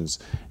sessions,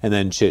 and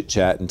then chit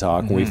chat and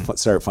talk. And we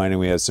start finding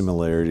we have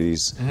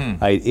similarities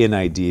in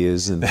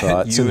ideas and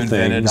thoughts and things. You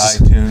invented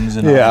iTunes,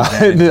 and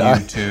I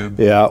invented YouTube.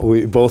 Yeah,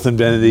 we both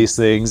invented these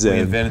things. We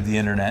invented the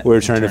internet. We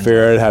were trying to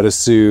figure out how to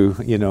sue,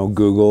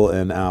 Google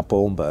and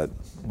Apple, but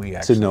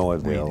to no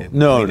avail.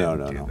 No.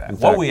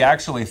 What we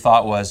actually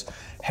thought was,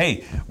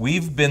 hey,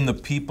 we've been the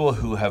people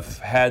who have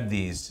had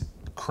these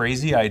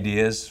crazy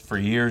ideas for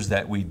years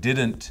that we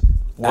didn't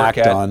work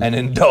at and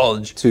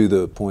indulge to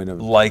the point of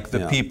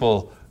the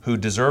people who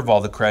deserve all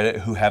the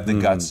credit, who have the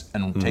guts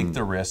and take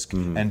the risk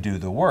and do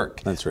the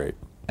work. That's right.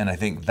 And I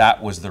think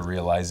that was the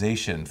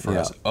realization for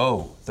us.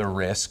 The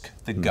risk,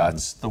 the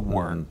guts, the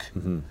work.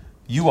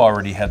 You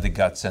already had the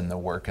guts and the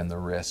work and the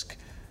risk.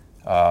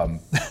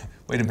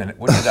 Wait a minute,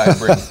 what did I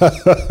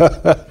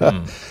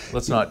bring?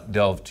 Let's not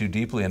delve too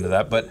deeply into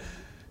that, but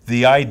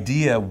the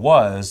idea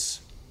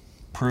was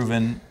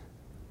proven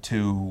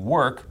to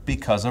work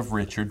because of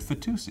Richard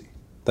Fitoussi.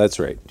 That's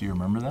right. Do you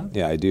remember that?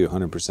 Yeah, I do,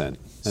 100%.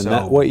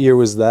 And what year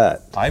was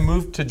that? I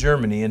moved to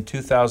Germany in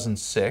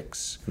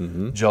 2006.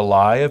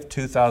 July of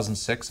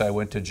 2006, I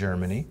went to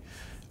Germany.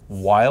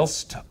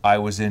 Whilst I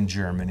was in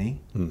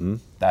Germany,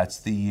 that's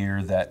the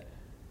year that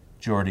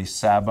Jordi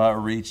Saba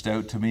reached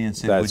out to me and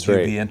said, would you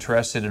be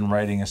interested in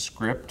writing a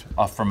script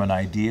from an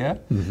idea?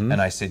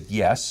 And I said,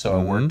 yes. So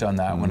I worked on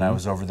that when I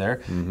was over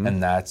there.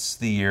 And that's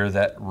the year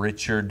that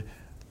Richard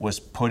was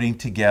putting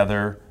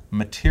together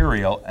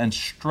material and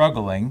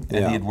struggling,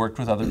 and he had worked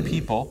with other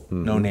people.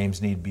 No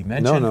names need be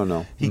mentioned.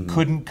 No. He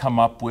couldn't come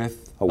up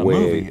with a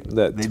movie.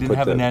 They didn't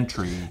have an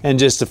entry. And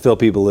just to fill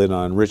people in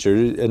on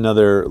Richard,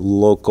 another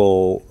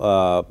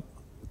local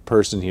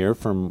person here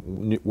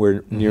from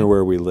near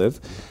where we live,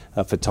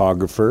 a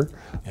photographer,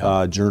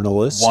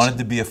 journalist. Wanted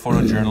to be a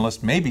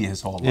photojournalist maybe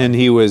his whole life. And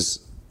he was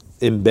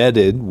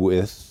embedded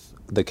with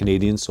the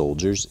Canadian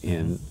soldiers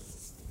in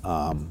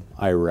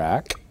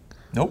Iraq.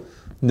 Nope.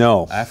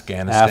 No.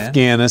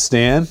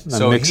 Afghanistan.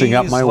 I'm mixing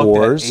up my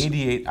wars. At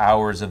 88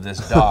 hours of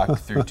this doc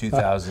through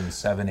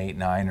 2007, 8,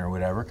 9, or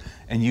whatever,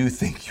 and you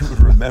think you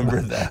would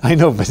remember that. I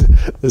know, but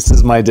this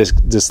is my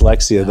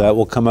dyslexia that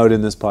will come out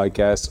in this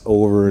podcast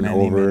over and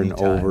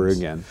over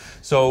again.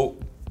 So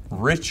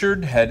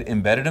Richard had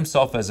embedded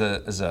himself as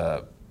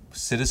a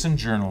citizen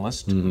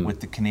journalist with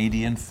the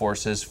Canadian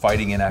forces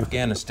fighting in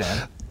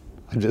Afghanistan.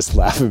 I'm just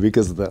laughing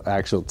because of the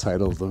actual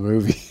title of the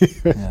movie.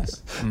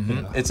 Yes.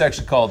 It's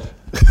actually called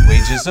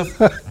Wages of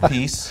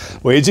Peace.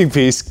 Waging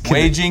Peace.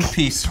 Waging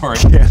Peace for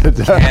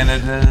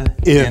Canada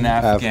in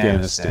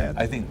Afghanistan.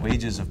 I think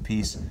Wages of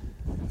Peace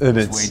and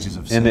is Wages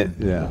of Sin.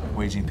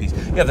 Waging Peace.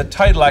 Yeah, the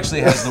title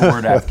actually has the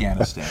word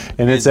Afghanistan.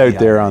 And it's out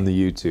there on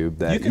the YouTube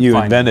that you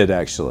invented,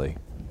 actually.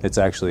 It's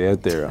actually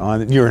out there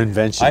on your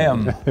invention. I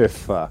am.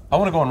 I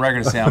want to go on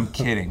record and say I'm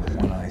kidding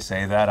when I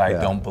say that. I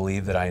don't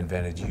believe that I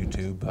invented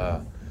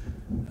YouTube.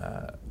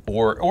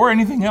 Or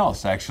anything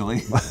else,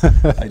 actually.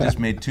 I just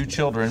made 2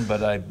 children,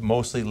 but I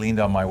mostly leaned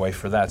on my wife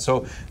for that.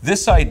 So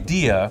this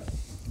idea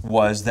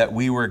was that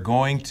we were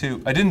going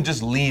to, I didn't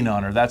just lean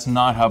on her, that's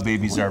not how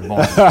babies are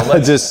born. So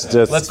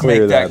let's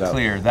make that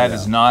clear. That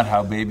is not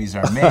how babies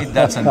are made.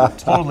 That's a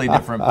totally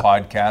different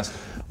podcast.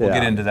 We'll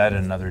get into that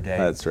in another day.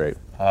 That's right.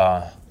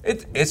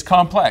 It's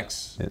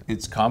complex.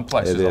 It's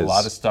complex. There's a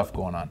lot of stuff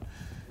going on.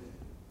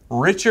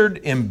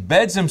 Richard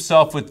embeds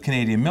himself with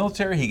Canadian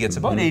military. He gets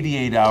about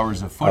 88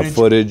 hours of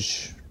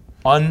footage.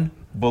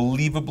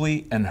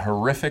 Unbelievably and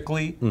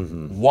horrifically,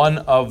 one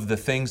of the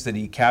things that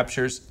he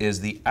captures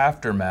is the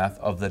aftermath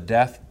of the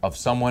death of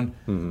someone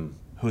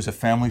who's a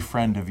family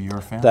friend of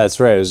your family. That's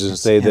right. I was going to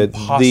say that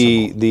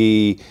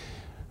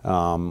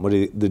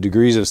the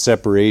degrees of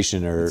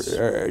separation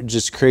are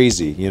just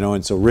crazy, you know.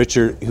 And so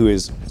Richard, who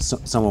is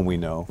someone we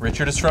know,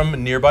 Richard is from a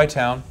nearby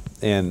town,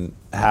 and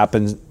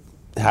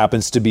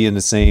happens to be in the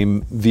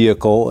same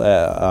vehicle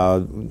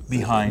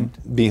behind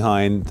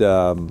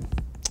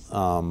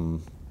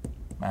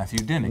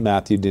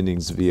Matthew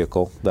Dinning's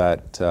vehicle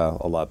that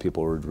a lot of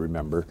people would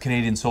remember.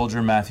 Canadian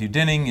soldier Matthew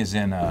Dinning is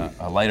in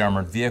a light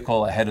armored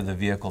vehicle ahead of the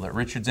vehicle that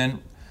Richard's in.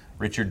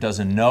 Richard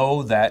doesn't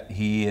know that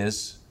he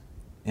is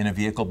in a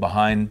vehicle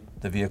behind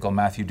the vehicle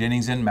Matthew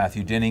Dinning's in.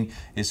 Matthew Dinning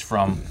is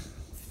from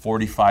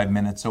 45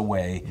 minutes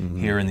away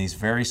here in these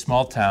very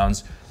small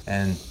towns,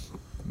 and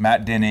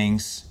Matt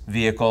Dinning's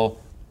vehicle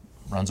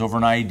runs over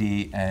an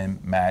IED,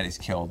 and Matt is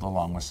killed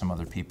along with some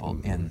other people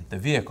in the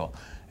vehicle.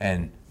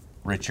 And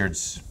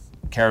Richard's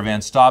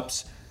caravan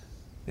stops.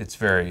 It's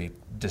very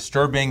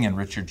disturbing, and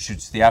Richard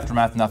shoots the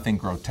aftermath. Nothing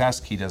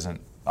grotesque. He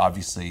doesn't,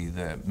 obviously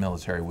the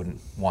military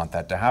wouldn't want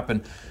that to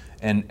happen.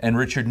 And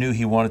Richard knew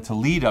he wanted to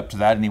lead up to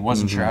that, and he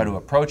wasn't sure how to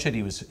approach it.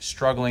 He was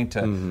struggling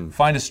to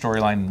find a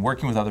storyline, and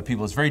working with other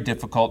people is very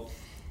difficult.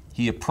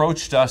 He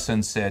approached us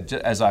and said,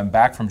 as I'm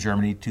back from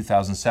Germany,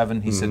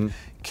 2007, he said,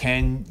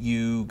 can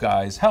you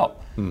guys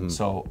help?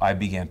 So I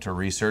began to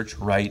research,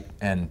 write,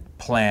 and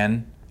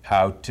plan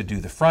how to do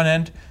the front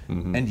end,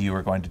 and you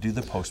were going to do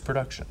the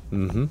post-production.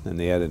 And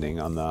the editing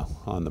on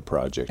the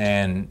project.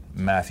 And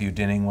Matthew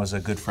Dinning was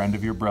a good friend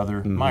of your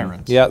brother,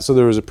 Myron's. Yeah, so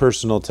there was a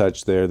personal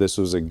touch there. This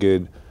was a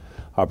good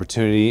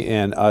opportunity,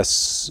 and I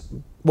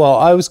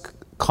was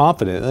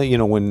confident, you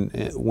know,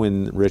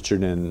 when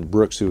Richard and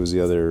Brooks, who was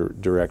the other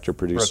director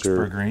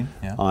producer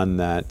on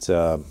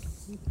that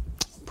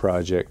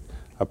project,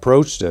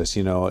 approached us,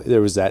 you know, there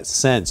was that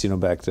sense, you know,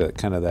 back to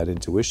kind of that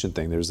intuition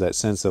thing. There was that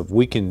sense of,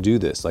 we can do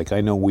this. Like, I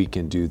know we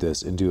can do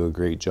this and do a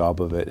great job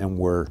of it, and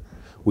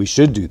we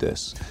should do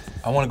this.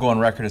 I want to go on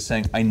record as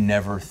saying I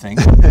never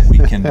think we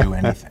can do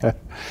anything.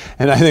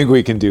 And I think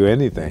we can do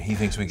anything. He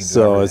thinks we can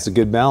do everything. So it's a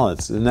good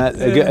balance. And that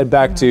again,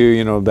 back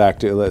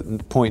to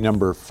point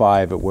number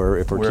 5, if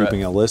we're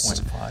keeping a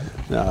list.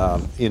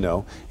 You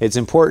know, it's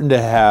important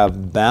to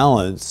have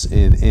balance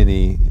in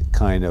any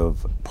kind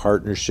of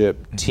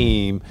partnership,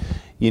 team.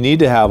 You need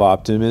to have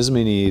optimism,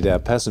 and you need to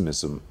have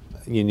pessimism.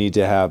 You need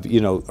to have,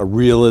 you know, a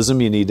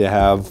realism. You need to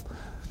have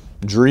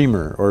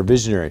dreamer or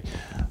visionary.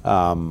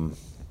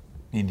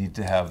 You need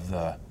to have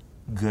the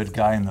good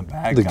guy and the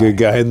bad guy. The good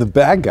guy and the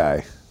bad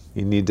guy.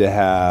 You need to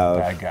have...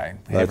 Bad guy.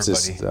 Hey, let's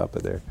just stop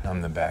it there.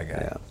 I'm the bad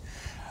guy.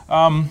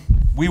 Yeah.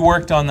 We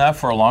worked on that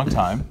for a long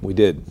time. We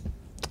did.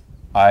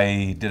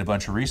 I did a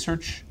bunch of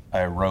research.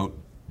 I wrote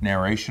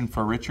narration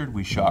for Richard.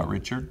 We shot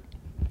Richard.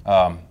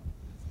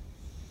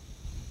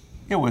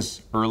 It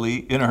was early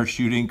in our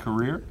shooting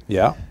career.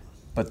 Yeah.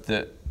 But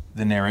the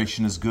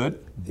narration is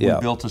good. We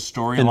built a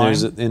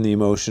storyline. And the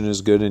emotion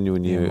is good. And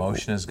the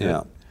emotion is good.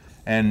 Yeah.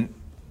 And,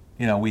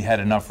 you know, we had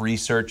enough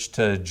research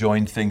to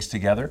join things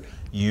together.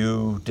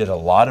 You did a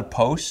lot of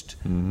post.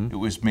 It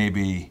was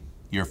maybe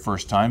your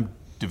first time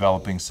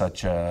developing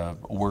such a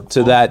workflow.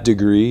 To that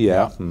degree,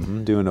 yeah.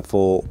 Doing a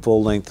full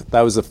length. That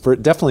was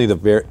definitely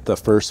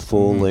the first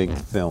full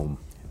length film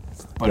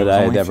that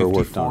I had ever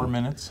worked on. 54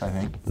 minutes, I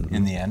think,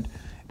 in the end.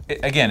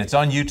 Again, it's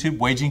on YouTube.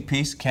 Waging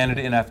Peace,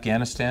 Canada in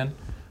Afghanistan.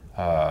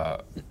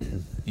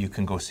 You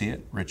can go see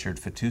it, Richard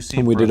Fitoussi.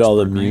 And we did all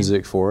the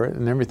music for it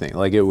and everything.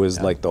 Like it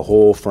was like the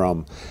whole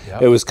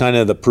Yep. it was kind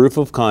of the proof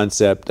of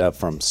concept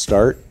from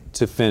start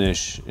to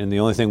finish. And the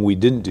only thing we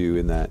didn't do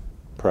in that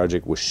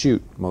project was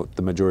shoot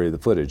the majority of the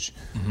footage.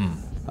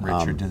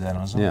 Richard did that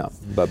on his own. Yeah,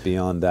 but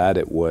beyond that,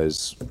 it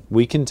was,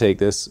 we can take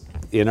this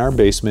in our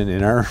basement,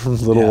 in our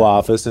little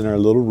office, in our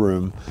little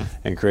room,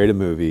 and create a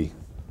movie.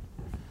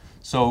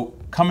 So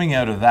coming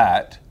out of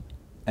that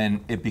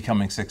and it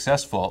becoming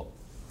successful,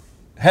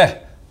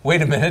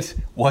 wait a minute,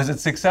 was it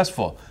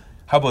successful?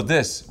 How about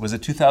this? Was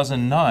it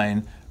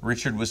 2009?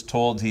 Richard was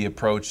told he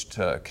approached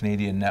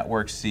Canadian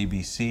networks,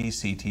 CBC,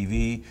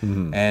 CTV,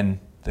 and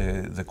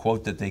the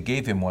quote that they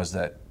gave him was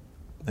that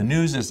the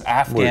news is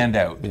Afghaned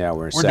out. Yeah,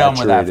 we're done with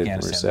saturated.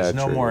 Afghanistan. There's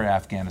no more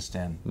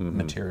Afghanistan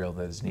material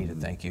that is needed.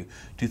 Thank you.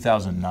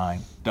 2009,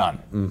 done.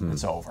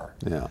 It's over.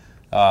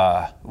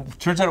 Yeah.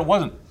 Turns out it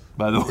wasn't,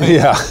 by the way.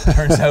 Yeah.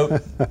 Turns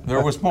out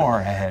there was more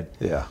ahead.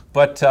 Yeah.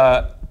 But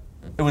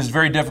it was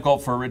very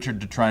difficult for Richard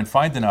to try and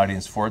find an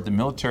audience for it. The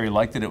military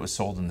liked it. It was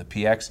sold in the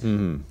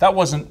PX. That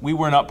wasn't, we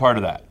were not part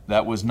of that.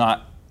 That was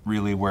not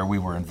really where we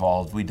were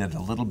involved. We did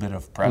a little bit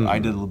of press. I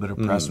did a little bit of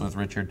press with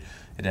Richard.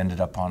 It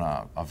ended up on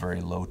a very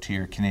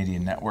low-tier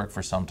Canadian network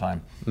for some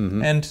time.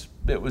 And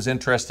it was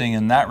interesting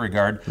in that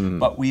regard.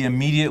 But we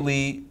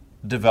immediately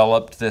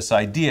developed this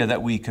idea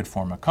that we could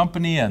form a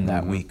company and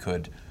that we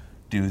could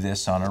do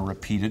this on a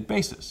repeated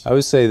basis. I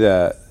would say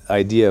the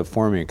idea of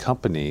forming a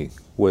company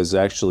was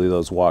actually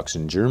those walks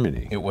in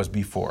Germany. It was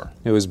before.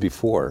 It was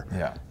before.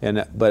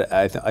 Yeah. But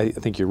I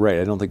think you're right.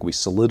 I don't think we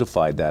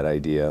solidified that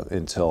idea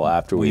until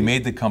after We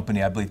made the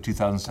company, I believe,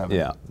 2007.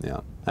 Yeah.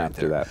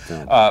 After that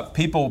film.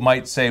 People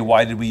might say,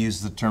 why did we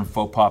use the term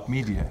FauxPop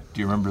media?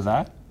 Do you remember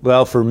that?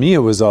 Well, for me, it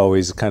was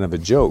always kind of a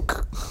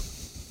joke.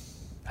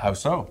 How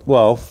so?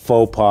 Well,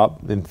 faux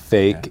pop and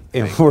fake,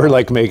 and we're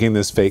like making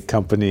this fake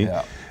company,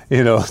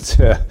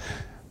 to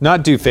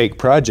not do fake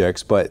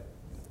projects, but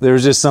there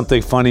was just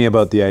something funny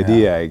about the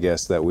idea, I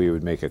guess, that we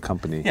would make a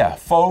company. Yeah,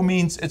 faux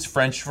means it's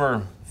French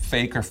for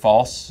fake or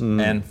false,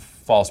 and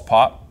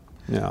FauxPop.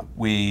 Yeah.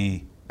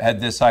 We had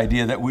this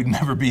idea that we'd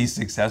never be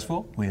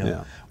successful.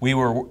 We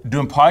were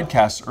doing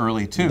podcasts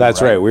early too.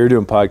 That's right. We were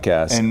doing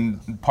podcasts.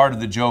 And part of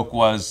the joke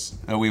was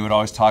that we would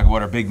always talk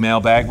about our big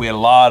mailbag. We had a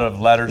lot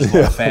of letters, a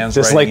lot of fans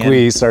just like in.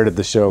 we started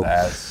the show.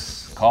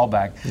 That's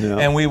callback. Yeah.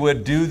 And we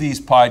would do these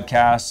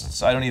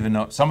podcasts. I don't even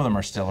know. Some of them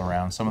are still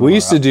around. Some of them we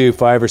used to do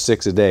 5 or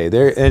 6 a day.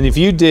 And if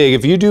you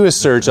do a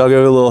search, I'll give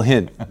you a little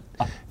hint.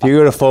 If you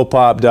go to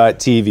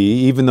FauxPop.tv,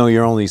 even though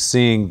you're only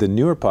seeing the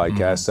newer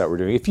podcasts that we're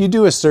doing, if you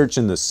do a search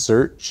in the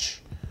search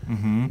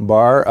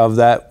bar of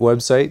that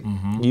website,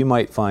 you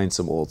might find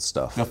some old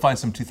stuff. You'll find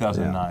some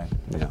 2009.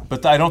 Yeah.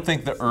 But I don't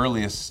think the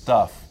earliest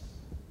stuff,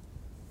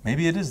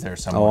 maybe it is there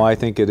somewhere. Oh, I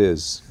think it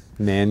is.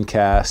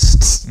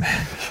 Mancasts.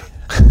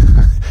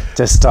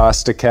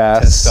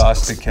 Testostocast.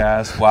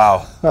 Testostocast.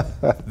 Wow.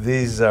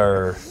 These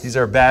are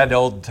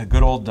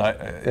good old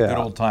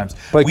times.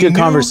 But good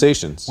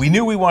conversations. We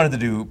knew we wanted to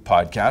do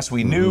podcasts.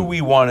 We knew we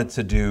wanted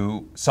to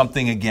do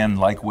something again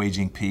like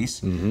Waging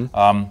Peace.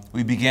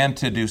 We began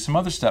to do some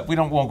other stuff. We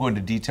won't go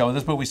into detail with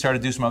this, but we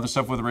started to do some other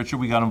stuff with Richard.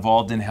 We got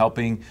involved in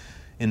helping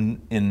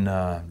in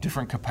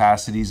different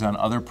capacities on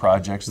other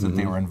projects that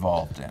they were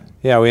involved in.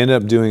 Yeah, we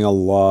ended up doing a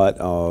lot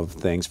of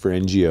things for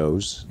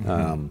NGOs.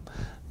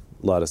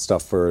 A lot of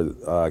stuff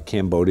for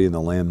Cambodia and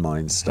the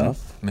landmine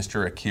stuff.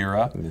 Mr.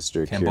 Akira,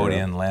 Mr. Akira.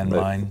 Cambodian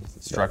landmine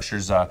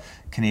structures,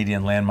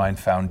 Canadian Landmine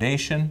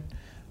Foundation.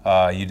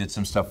 You did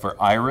some stuff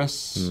for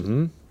IRIS.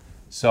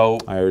 So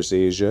IRIS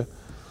Asia.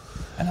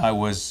 And I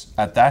was,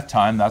 at that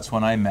time, that's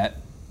when I met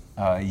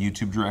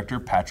YouTube director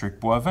Patrick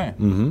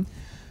Boivin.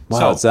 Wow,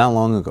 So- it's that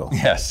long ago.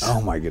 Yes.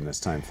 Oh my goodness,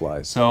 time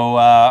flies. So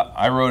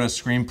I wrote a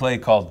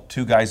screenplay called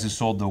Two Guys Who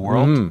Sold the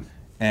World.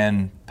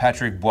 And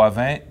Patrick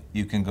Boivin,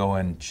 you can go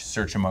and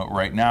search him out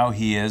right now.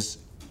 He is,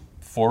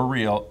 for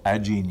real, a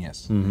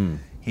genius.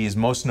 He is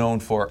most known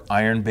for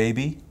Iron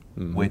Baby,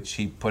 which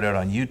he put out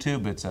on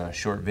YouTube. It's a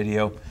short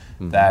video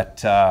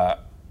that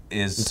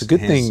is It's a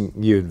good thing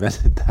you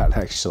invented that,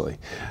 actually.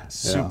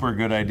 Super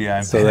good idea.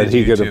 I So that invented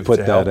he could have YouTube put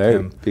to that help out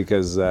him.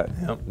 because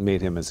that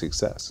made him a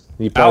success.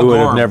 You Al probably would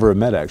have Gore- never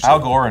met, actually. Al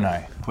Gore and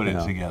I put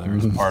it together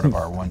as part of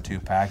our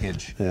 1-2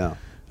 package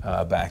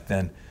back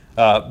then.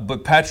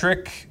 But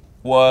Patrick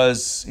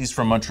he's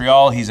from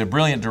Montreal. He's a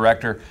brilliant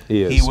director.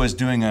 He is. He was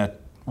doing a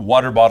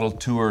water bottle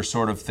tour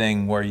sort of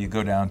thing where you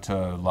go down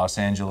to Los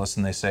Angeles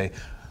and they say,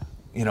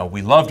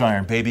 we loved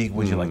Iron Baby.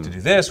 Would you like to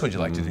do this? Would you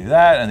like to do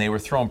that? And they were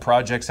throwing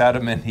projects at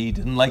him and he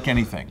didn't like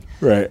anything.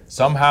 Right.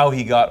 Somehow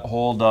he got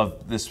hold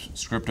of this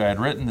script I had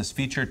written, this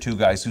feature, Two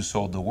Guys Who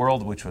Sold the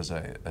World, which was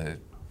a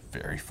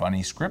very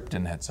funny script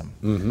and had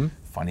some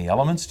funny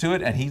elements to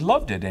it. And he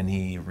loved it. And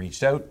he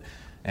reached out,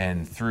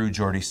 and through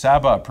Jordi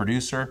Saba, a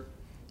producer,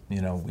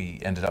 we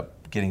ended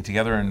up getting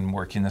together and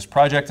working this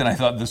project, and I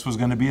thought this was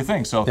going to be a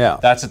thing. So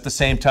that's at the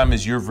same time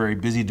as you're very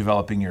busy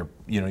developing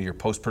your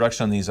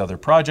post-production on these other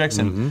projects,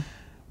 and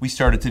we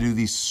started to do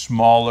these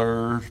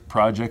smaller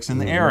projects in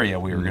the area.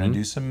 We were going to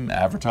do some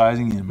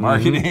advertising and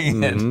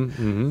marketing, and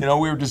you know,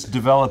 we were just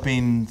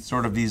developing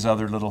sort of these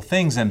other little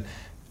things. And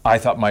I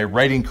thought my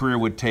writing career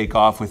would take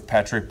off with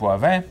Patrick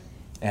Boivin,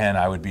 and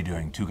I would be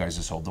doing Two Guys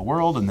Who Sold the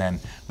World. And then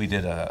we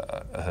did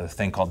a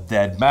thing called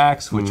Dead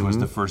Max, which was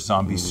the first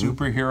zombie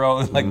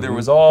superhero. Like there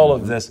was all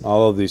of this.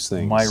 All of these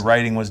things. My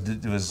writing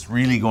was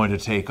really going to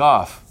take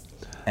off.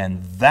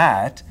 And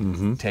that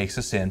takes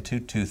us into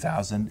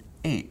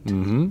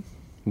 2008.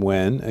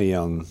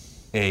 When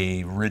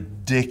a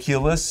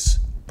ridiculous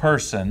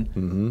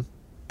person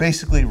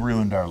basically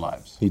ruined our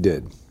lives. He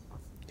did.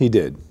 He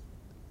did.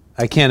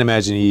 I can't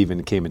imagine he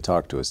even came and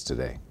talked to us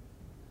today.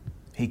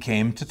 He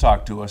came to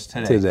talk to us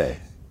today.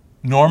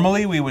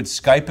 Normally we would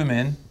Skype him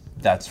in.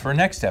 That's for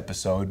next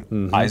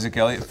episode. Isaac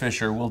Elliott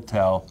Fisher will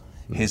tell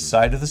his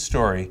side of the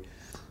story.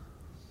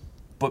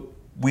 But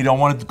we don't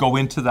want to go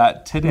into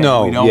that today.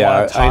 No, we don't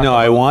want to talk I know.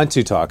 I about want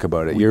to talk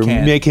about it. You're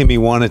can't. making me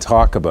want to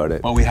talk about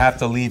it. But we have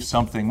to leave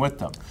something with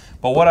them.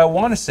 But what I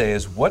want to say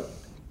is, what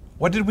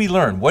did we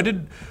learn? What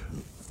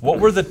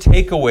were the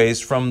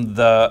takeaways from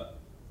the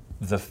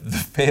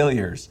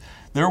failures?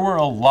 There were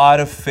a lot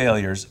of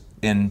failures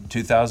in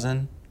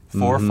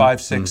 2004,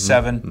 5, 6,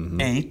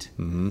 7, 8,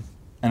 and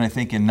I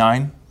think in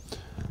 9,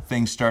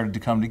 things started to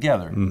come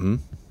together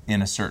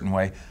in a certain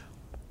way.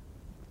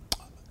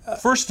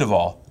 First of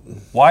all,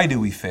 why do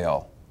we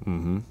fail?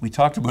 We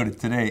talked about it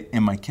today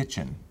in my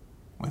kitchen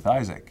with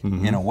Isaac,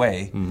 in a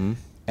way.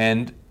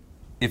 And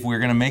if we're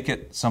going to make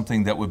it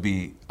something that would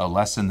be a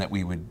lesson that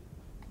we would,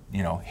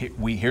 you know,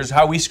 here's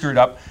how we screwed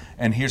up,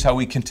 and here's how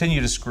we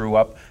continue to screw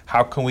up.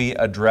 How can we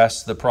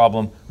address the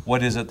problem?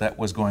 What is it that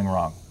was going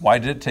wrong? Why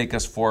did it take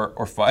us 4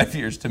 or 5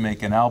 years to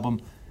make an album?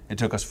 It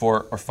took us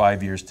 4 or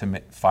 5 years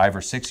to 5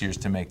 or 6 years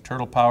to make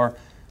Turtle Power.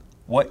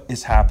 What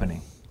is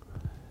happening?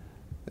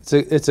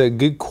 It's a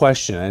good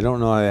question. I don't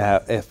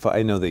know if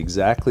I know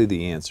exactly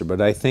the answer,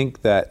 but I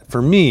think that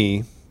for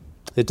me,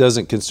 it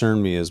doesn't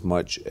concern me as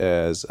much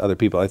as other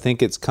people. I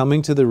think it's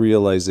coming to the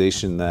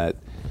realization that,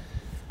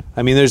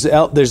 I mean,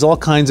 there's all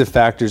kinds of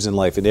factors in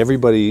life, and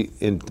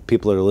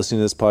people that are listening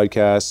to this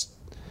podcast,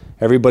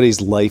 everybody's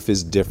life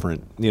is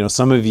different. You know,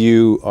 some of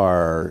you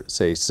are,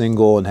 say,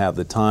 single and have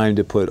the time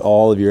to put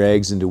all of your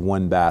eggs into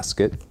one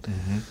basket.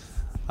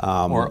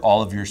 Or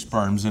all of your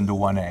sperms into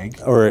one egg.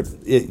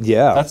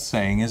 Yeah. That's a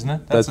saying, isn't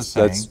it? That's a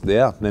saying.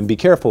 Yeah, and be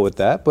careful with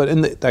that,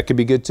 but that could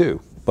be good too.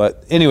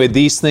 But anyway,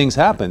 these things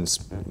happen,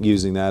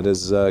 using that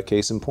as a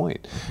case in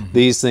point.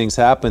 These things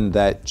happen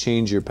that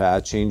change your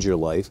path, change your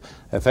life,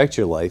 affect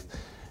your life,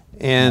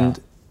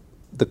 and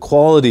the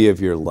quality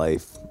of your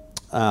life.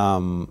 Are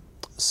you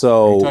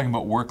talking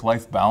about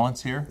work-life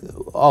balance here?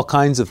 All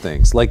kinds of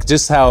things. Like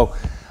just how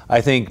I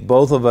think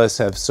both of us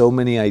have so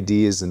many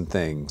ideas and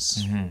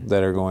things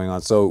that are going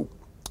on. So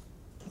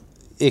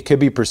it could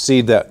be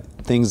perceived that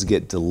things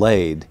get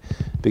delayed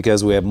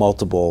because we have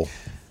multiple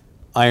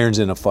irons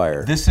in a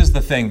fire. This is the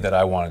thing that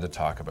I wanted to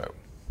talk about.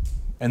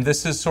 And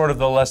this is sort of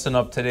the lesson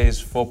of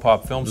today's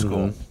FauxPop Film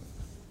School.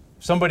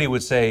 Somebody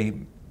would say,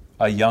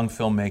 a young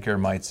filmmaker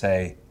might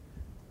say,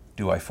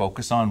 do I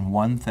focus on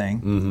one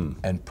thing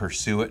and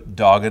pursue it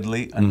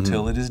doggedly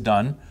until it is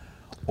done?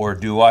 Or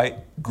do I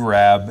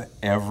grab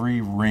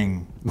every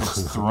ring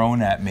that's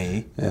thrown at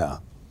me,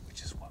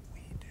 which is what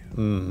we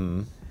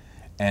do,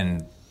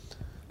 and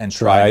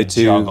try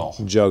to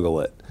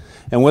juggle it?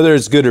 And whether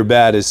it's good or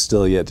bad is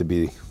still yet to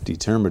be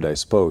determined, I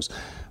suppose.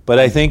 But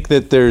I think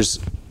that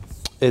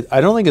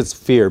I don't think it's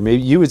fear.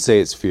 Maybe you would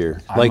say it's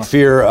fear.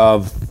 Fear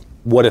of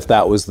what if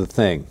that was the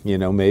thing, you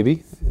know,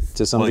 maybe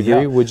to some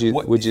degree, would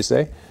you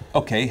say?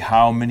 Okay,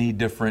 how many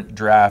different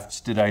drafts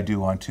did I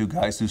do on Two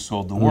Guys Who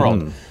Sold the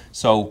World?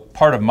 So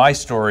part of my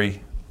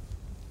story,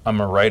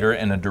 I'm a writer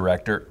and a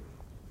director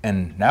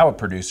and now a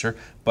producer,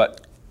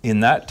 but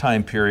in that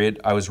time period,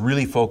 I was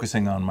really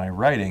focusing on my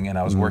writing, and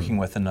I was working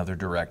with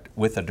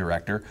a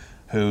director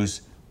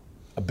whose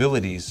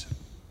abilities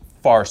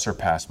far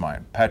surpass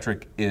mine.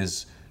 Patrick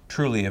is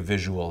truly a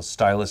visual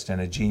stylist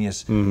and a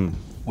genius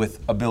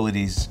with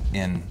abilities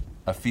in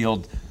a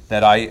field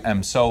that I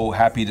am so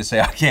happy to say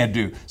I can't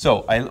do.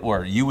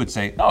 Or you would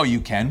say, oh, you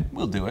can,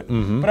 we'll do it.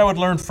 But I would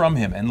learn from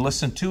him and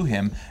listen to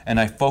him, and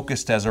I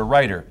focused as a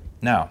writer.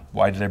 Now,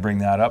 why did I bring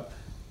that up?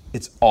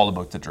 It's all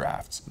about the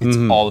drafts. It's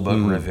all about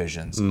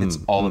revisions. It's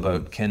all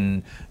about,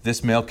 can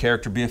this male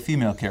character be a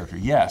female character?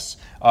 Yes.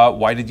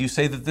 Why did you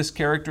say that this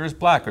character is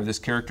black or this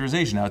character is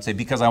Asian? I would say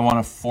because I want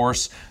to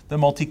force the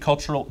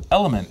multicultural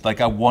element.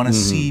 Like I want to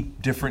see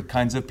different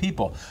kinds of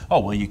people. Oh,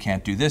 well, you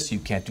can't do this, you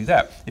can't do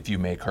that. If you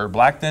make her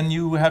black, then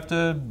you have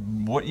to,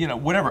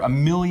 whatever. A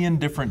million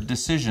different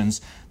decisions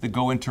that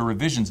go into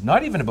revisions,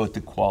 not even about the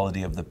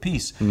quality of the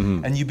piece.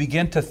 And you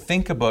begin to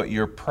think about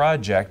your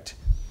project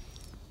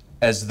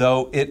as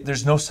though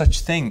there's no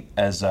such thing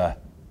as a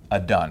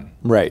done.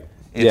 Right.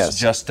 It's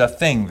just a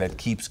thing that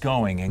keeps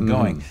going and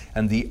going.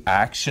 And the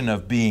action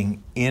of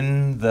being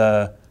in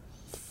the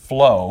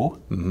flow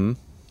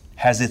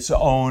has its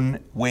own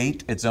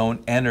weight, its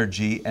own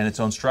energy, and its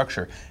own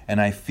structure.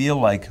 And I feel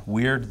like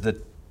we're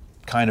the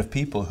kind of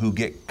people who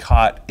get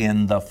caught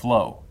in the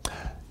flow.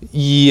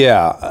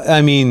 Yeah,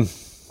 I mean,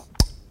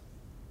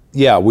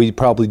 yeah, we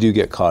probably do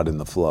get caught in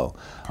the flow.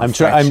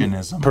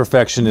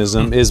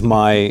 Perfectionism is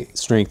my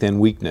strength and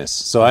weakness.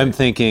 So I'm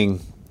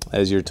thinking,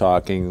 as you're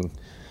talking,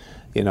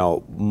 you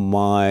know,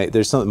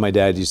 there's something my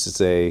dad used to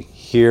say,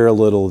 here a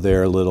little,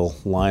 there a little,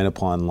 line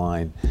upon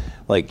line.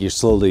 Like you're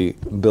slowly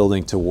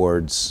building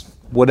towards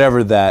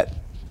whatever that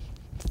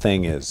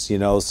thing is, you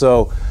know.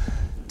 So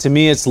to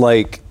me, it's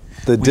like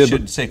we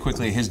should say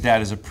quickly, his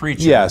dad is a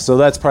preacher. Yeah, so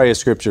that's probably a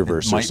scripture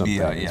verse or something.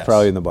 Yes. It's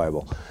probably in the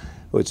Bible,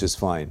 which is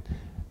fine.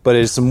 But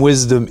there's some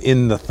wisdom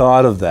in the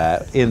thought of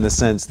that, in the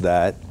sense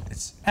that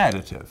it's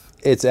additive.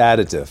 It's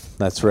additive.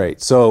 That's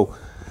right. So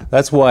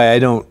that's why I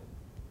don't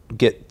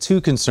get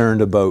too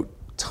concerned about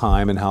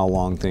time and how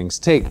long things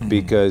take,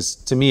 because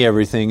to me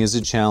everything is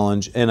a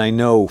challenge, and I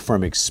know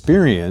from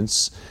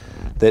experience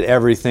that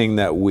everything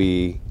that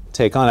we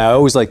take on, I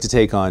always like to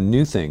take on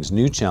new things,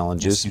 new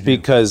challenges,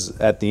 because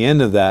at the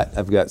end of that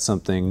I've got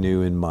something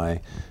new in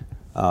my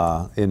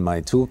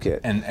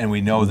toolkit. And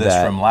we know this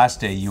from last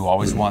day, you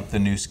always want the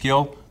new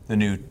skill, the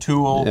new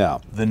tool,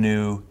 the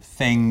new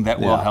thing that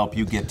will help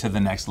you get to the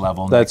next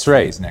level. That's next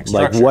right. Phase, next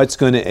like structure. What's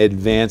going to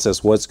advance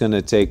us, what's going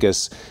to take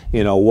us,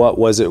 you know, what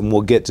was it, and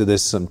we'll get to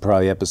this in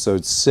probably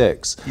episode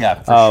 6.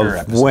 Yeah,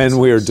 for sure. When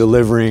we were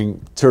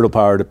delivering Turtle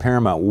Power to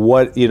Paramount.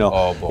 What, you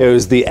know, it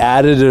was the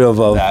additive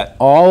of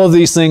all of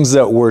these things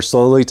that we're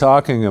slowly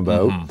talking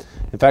about.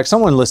 In fact,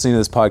 someone listening to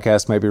this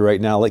podcast might be right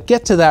now, like,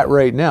 get to that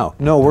right now.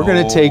 No, we're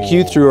going to take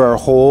you through our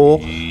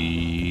whole,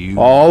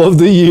 all of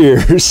the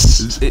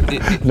years.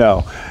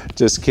 No,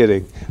 just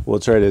kidding. We'll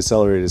try to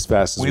accelerate as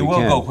fast as we can. We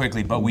will go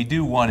quickly, but we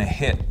do want to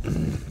hit.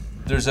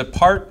 There's a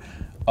part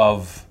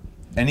of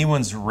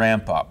anyone's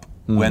ramp up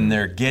when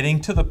they're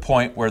getting to the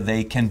point where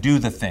they can do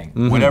the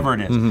thing, whatever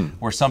it is,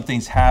 where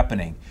something's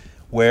happening,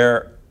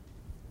 where,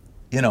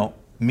 you know,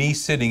 me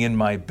sitting in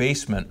my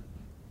basement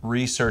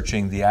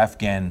researching the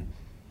Afghan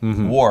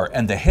war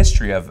and the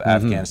history of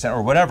Afghanistan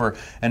or whatever,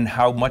 and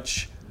how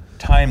much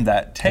time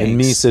that takes. And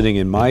me sitting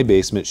in my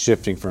basement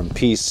shifting from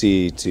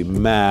PC to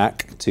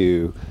Mac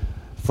to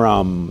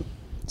from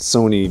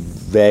Sony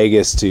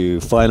Vegas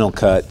to Final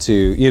Cut to,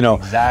 you know.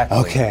 Exactly.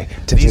 Okay.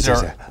 These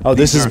are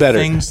this is better.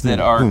 Things that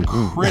are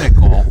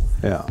critical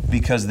Yeah.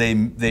 because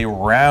they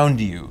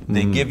round you.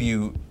 They give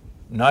you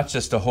not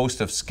just a host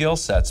of skill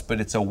sets,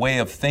 but it's a way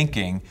of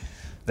thinking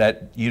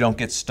that you don't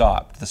get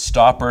stopped. The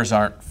stoppers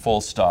aren't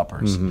full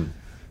stoppers.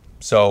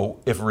 So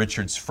if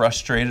Richard's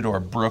frustrated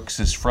or Brooks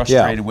is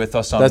frustrated with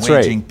us on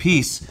waging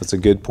peace. That's a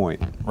good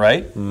point.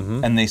 Right?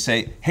 And they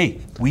say,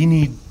 hey, we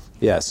need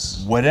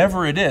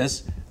whatever it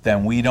is,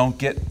 then we don't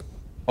get,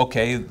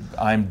 okay,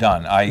 I'm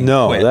done. I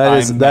quit.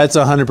 That's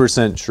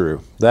 100%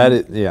 true. That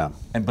is,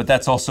 but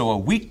that's also a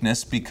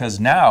weakness, because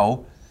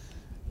now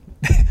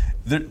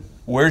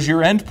where's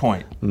your end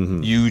point?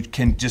 You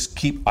can just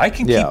keep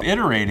keep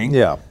iterating.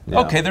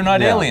 Okay, they're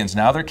not aliens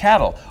now, they're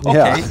cattle.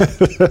 Okay.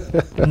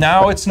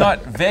 Now it's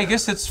not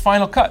Vegas, it's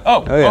Final Cut.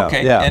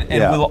 Okay.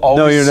 And we'll always,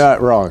 no, you're not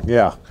wrong.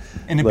 Yeah.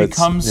 And it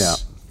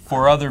becomes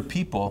for other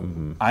people,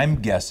 I'm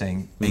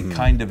guessing, a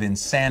kind of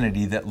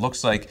insanity that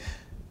looks like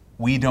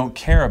we don't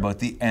care about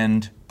the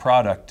end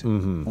product.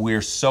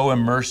 We're so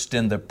immersed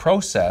in the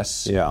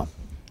process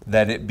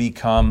that it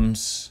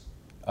becomes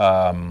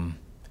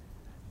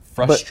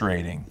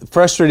frustrating.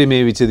 Frustrating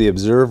maybe to the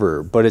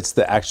observer, but it's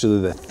actually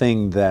the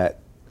thing that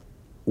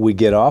we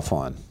get off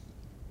on.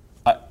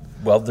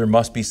 Well, there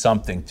must be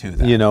something to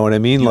that. You know what I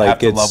mean? You have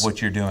to love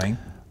what you're doing.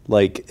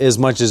 Like, as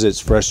much as it's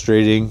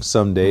frustrating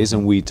some days,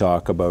 and we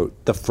talk about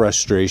the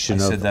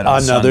frustration of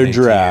another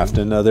draft,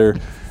 another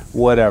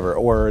whatever,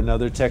 or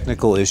another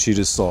technical issue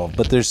to solve.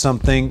 But there's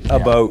something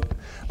about,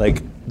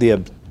 like,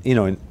 you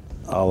know,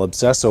 I'll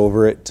obsess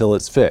over it till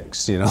it's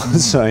fixed, you know,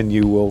 so, and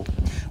you will...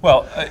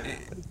 Well...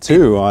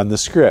 on the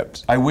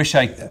script. I wish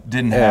I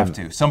didn't have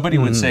to. Somebody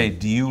would say,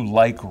 do you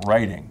like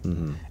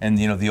writing? And,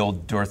 you know, the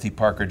old Dorothy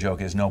Parker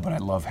joke is, no, but I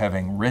love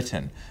having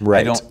written.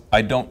 Right.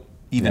 I don't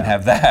even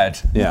have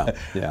that.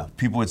 Yeah.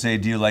 People would say,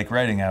 do you like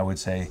writing? I would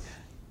say,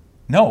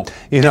 no.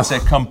 You know, it's a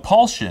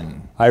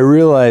compulsion. I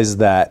realize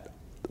that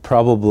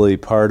probably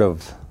part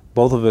of,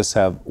 both of us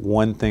have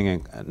one thing,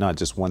 and not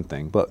just one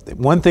thing, but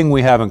one thing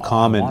we have in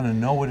common. I want to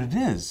know what it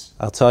is.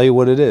 I'll tell you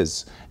what it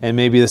is. And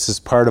maybe this is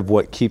part of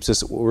what keeps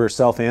us, we're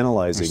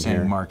self-analyzing saying,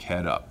 here. Mark,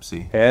 head up,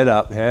 see? Head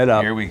up.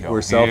 Here we go.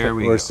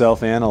 We're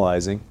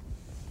self-analyzing.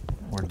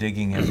 We're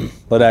digging in.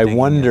 But I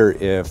wonder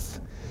if,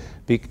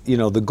 you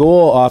know, the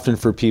goal often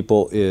for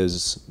people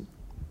is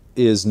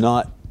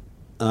not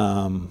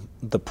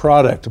the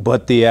product,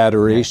 but the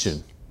adoration.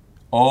 Yes.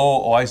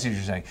 Oh, I see what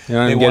you're saying. You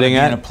know what they I'm want to getting be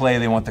at? in a play,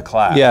 they want the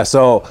clap. Yeah,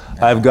 so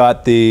I've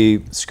got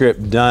the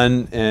script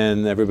done,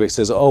 and everybody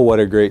says, oh, what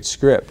a great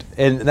script.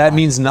 And that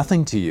means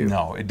nothing to you.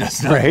 No, it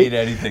does not mean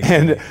anything.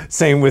 And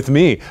same with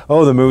me.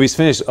 Oh, the movie's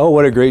finished. Oh,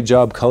 what a great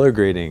job color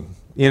grading.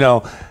 You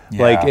know,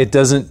 like it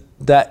doesn't,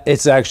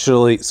 it's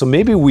actually, so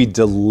maybe we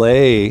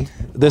delay,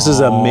 this is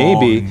a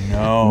maybe,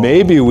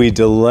 maybe we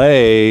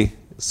delay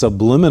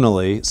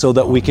subliminally so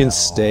that we can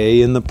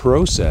stay in the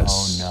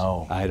process.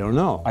 Oh no. I don't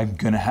know.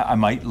 I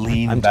might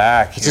lean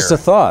back It's here. just a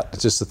thought.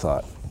 It's just a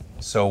thought.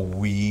 So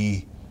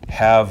we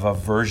have a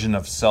version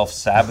of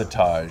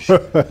self-sabotage.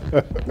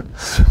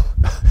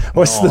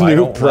 What's No, the I new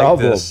don't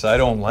problem? Like this. I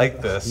don't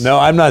like this. No,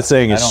 I'm not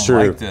saying I it's don't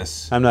true. like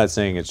this. I'm not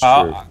saying it's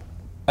true.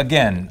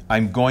 Again,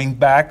 I'm going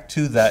back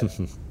to that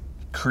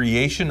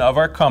creation of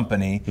our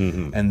company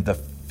and the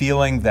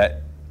feeling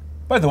that,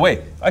 by the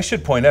way, I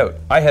should point out,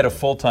 I had a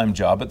full-time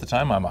job at the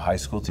time. I'm a high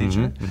school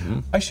teacher.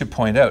 I should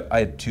point out I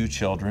had 2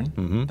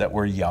 children that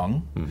were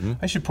young.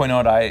 I should point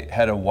out I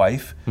had a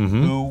wife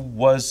who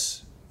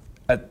was,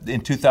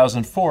 in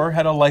 2004,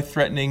 had a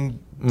life-threatening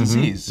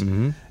disease.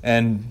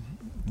 And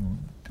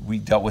we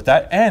dealt with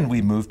that, and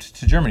we moved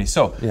to Germany.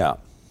 So Yeah.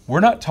 we're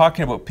not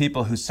talking about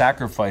people who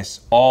sacrifice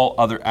all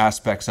other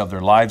aspects of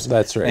their lives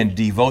That's right. and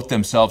devote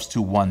themselves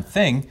to one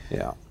thing.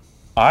 Yeah.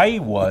 I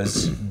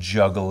was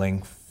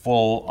juggling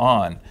full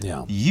on.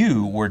 Yeah.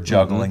 You were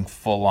juggling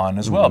full on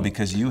as well,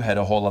 because you had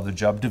a whole other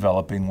job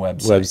developing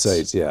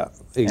Websites, yeah.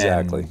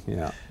 Exactly. and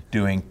Yeah.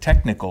 doing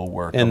technical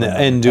work. And of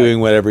another and type. doing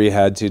whatever you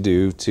had to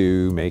do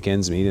to make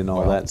ends meet and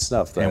all that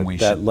stuff. That, and we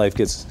that should- life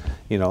gets,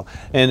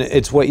 and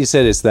it's what you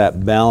said, it's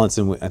that balance,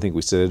 and I think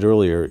we said it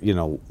earlier,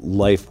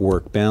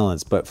 life-work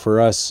balance. But for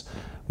us,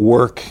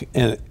 work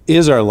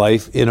is our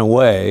life in a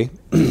way.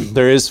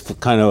 There is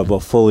kind of a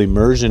full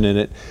immersion in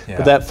it, Yeah.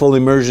 but that full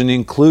immersion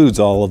includes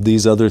all of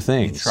these other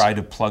things. Try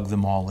to plug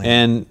them all in.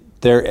 And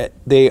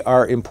they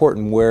are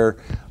important where,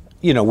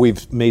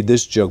 we've made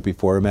this joke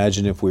before.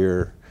 Imagine if we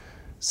were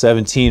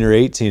 17 or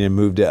 18 and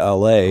moved to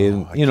LA,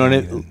 and I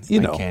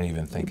can't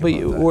even think but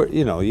about that.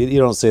 you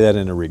don't say that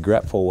in a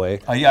regretful way.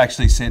 I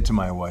actually say it to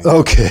my wife.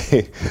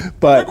 Okay,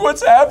 but Look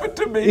what's happened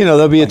to me.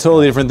 that'll be a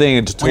totally different thing,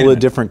 a totally minute.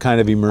 different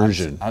kind of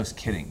immersion. I was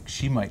kidding.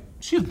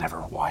 She'll never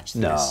watch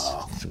this.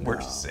 No,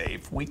 We're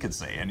safe. We could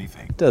say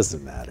anything.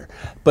 Doesn't matter.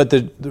 But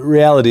the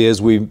reality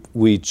is,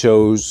 we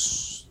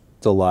chose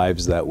the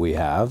lives that we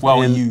have,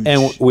 Well,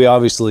 and we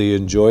obviously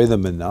enjoy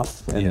them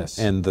enough, and Yes.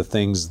 and the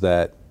things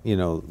that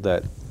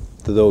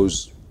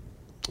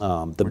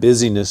the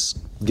busyness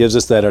gives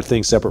us that are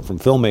things separate from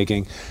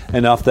filmmaking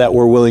enough that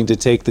we're willing to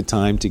take the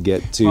time to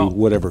get to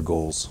whatever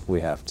goals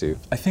we have to.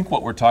 I think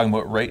what we're talking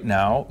about right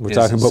now We're is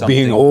talking about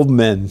being something- old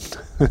men.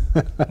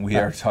 We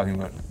are talking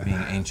about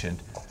being ancient.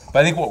 But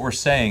I think what we're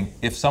saying,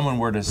 if someone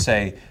were to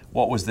say,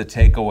 what was the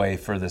takeaway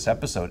for this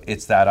episode?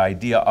 It's that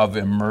idea of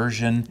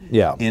immersion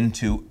Yeah.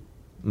 into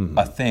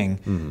a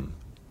thing.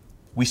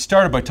 We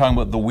started by talking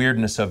about the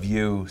weirdness of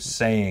you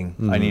saying,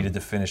 I needed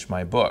to finish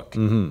my book.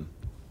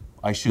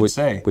 I should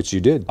say, Which you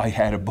did. I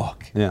had a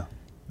book. Yeah.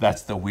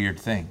 That's the weird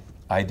thing.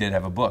 I did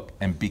have a book.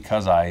 And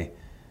because I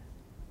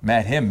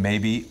met him,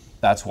 maybe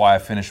that's why I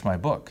finished my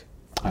book.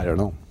 I don't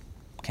know.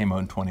 Came out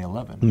in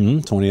 2011.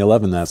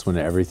 2011, that's when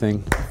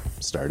everything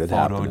started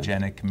happening.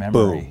 Photogenic memory.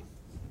 Boom.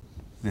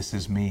 This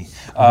is me.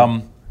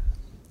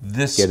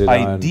 This Get it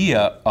on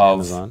idea of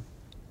Amazon.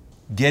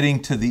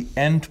 getting to the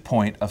end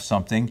point of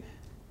something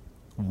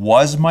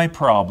was my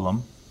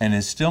problem and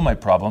is still my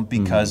problem,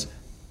 because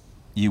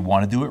you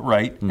want to do it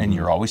right and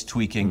you're always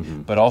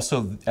tweaking, but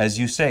also, as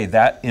you say,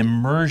 that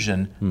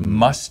immersion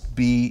must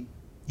be,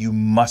 you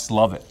must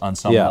love it on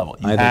some level.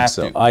 You I think have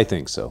so. to. I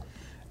think so.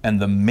 And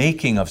the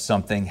making of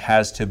something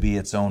has to be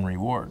its own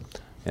reward.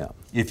 Yeah.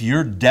 If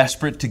you're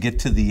desperate to get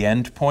to the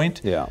end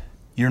point, Yeah.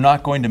 you're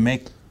not going to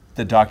make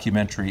the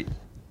documentary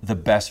the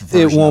best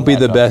version. It won't of be that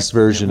the best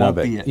documentary. version won't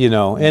of be it,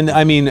 And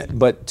I mean,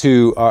 but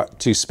to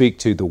speak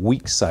to the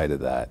weak side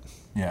of that,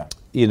 Yeah.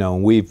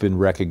 we've been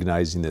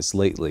recognizing this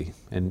lately,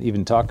 and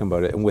even talking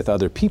about it and with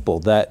other people,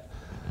 that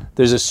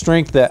there's a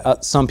strength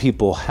that some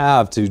people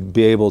have to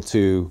be able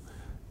to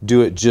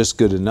do it just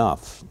good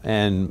enough,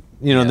 and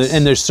Yes.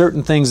 and there's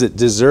certain things that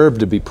deserve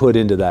to be put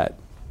into that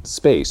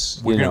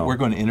space. We're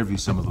going to interview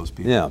some of those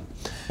people. Yeah,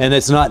 and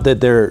it's not that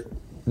they're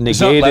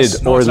It's not negated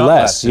less. No, or it's not less.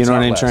 less. It's You know what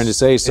not I'm less. trying to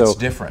say? So it's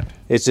different.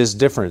 It's just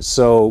different.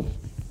 So,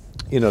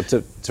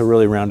 to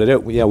really round it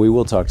out, yeah, we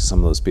will talk to some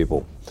of those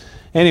people.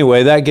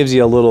 Anyway, that gives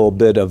you a little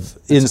bit of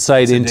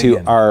insight it's a into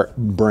dig-in. our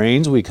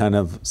brains. We kind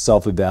of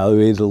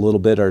self-evaluated a little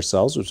bit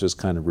ourselves, which is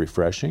kind of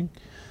refreshing.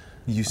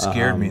 You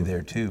scared me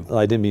there too. Well,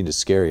 I didn't mean to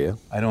scare you.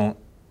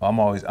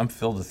 I'm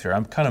filled with fear.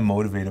 I'm kind of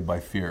motivated by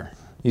fear.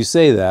 You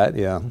say that,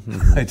 yeah,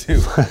 I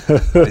do.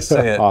 I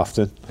say it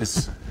often.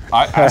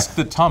 I ask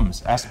the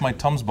Tums. Ask my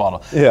Tums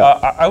bottle. Yeah.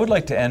 I would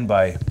like to end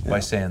by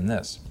saying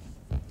this.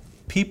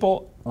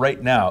 People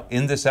right now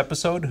in this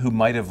episode who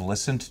might have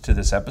listened to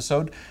this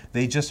episode,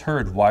 they just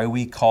heard why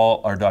we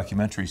call our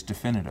documentaries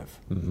definitive.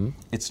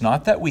 It's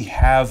not that we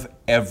have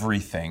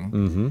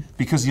everything,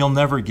 because you'll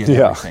never get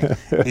Yeah. everything.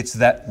 It's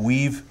that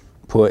we've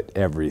Put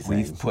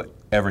everything. put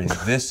everything.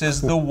 This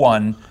is the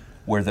one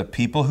where the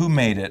people who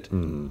made it,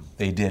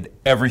 they did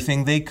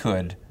everything they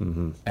could,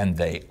 and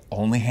they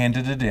only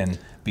handed it in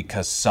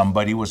because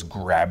somebody was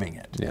grabbing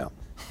it. Yeah.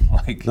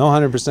 Like, No,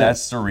 100%.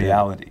 That's the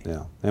reality.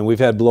 Yeah, and we've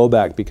had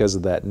blowback because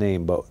of that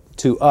name, but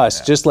to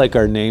us, just like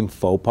our name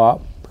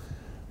FauxPop,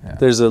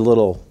 there's a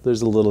little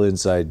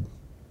inside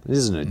This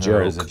isn't a joke.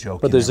 There is a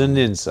joke but in there's an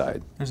everything.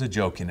 inside. There's a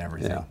joke in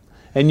everything. Yeah.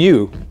 And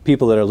you,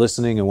 people that are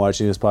listening and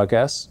watching this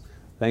podcast,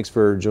 thanks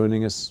for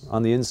joining us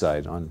on the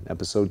inside on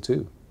episode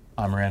 2.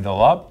 I'm Randall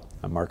Lobb.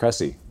 I'm Mark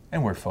Hussey.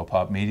 And we're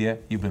FauxPop Media.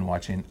 You've been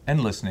watching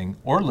and listening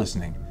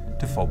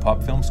to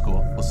FauxPop Film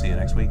School. We'll see you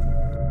next week.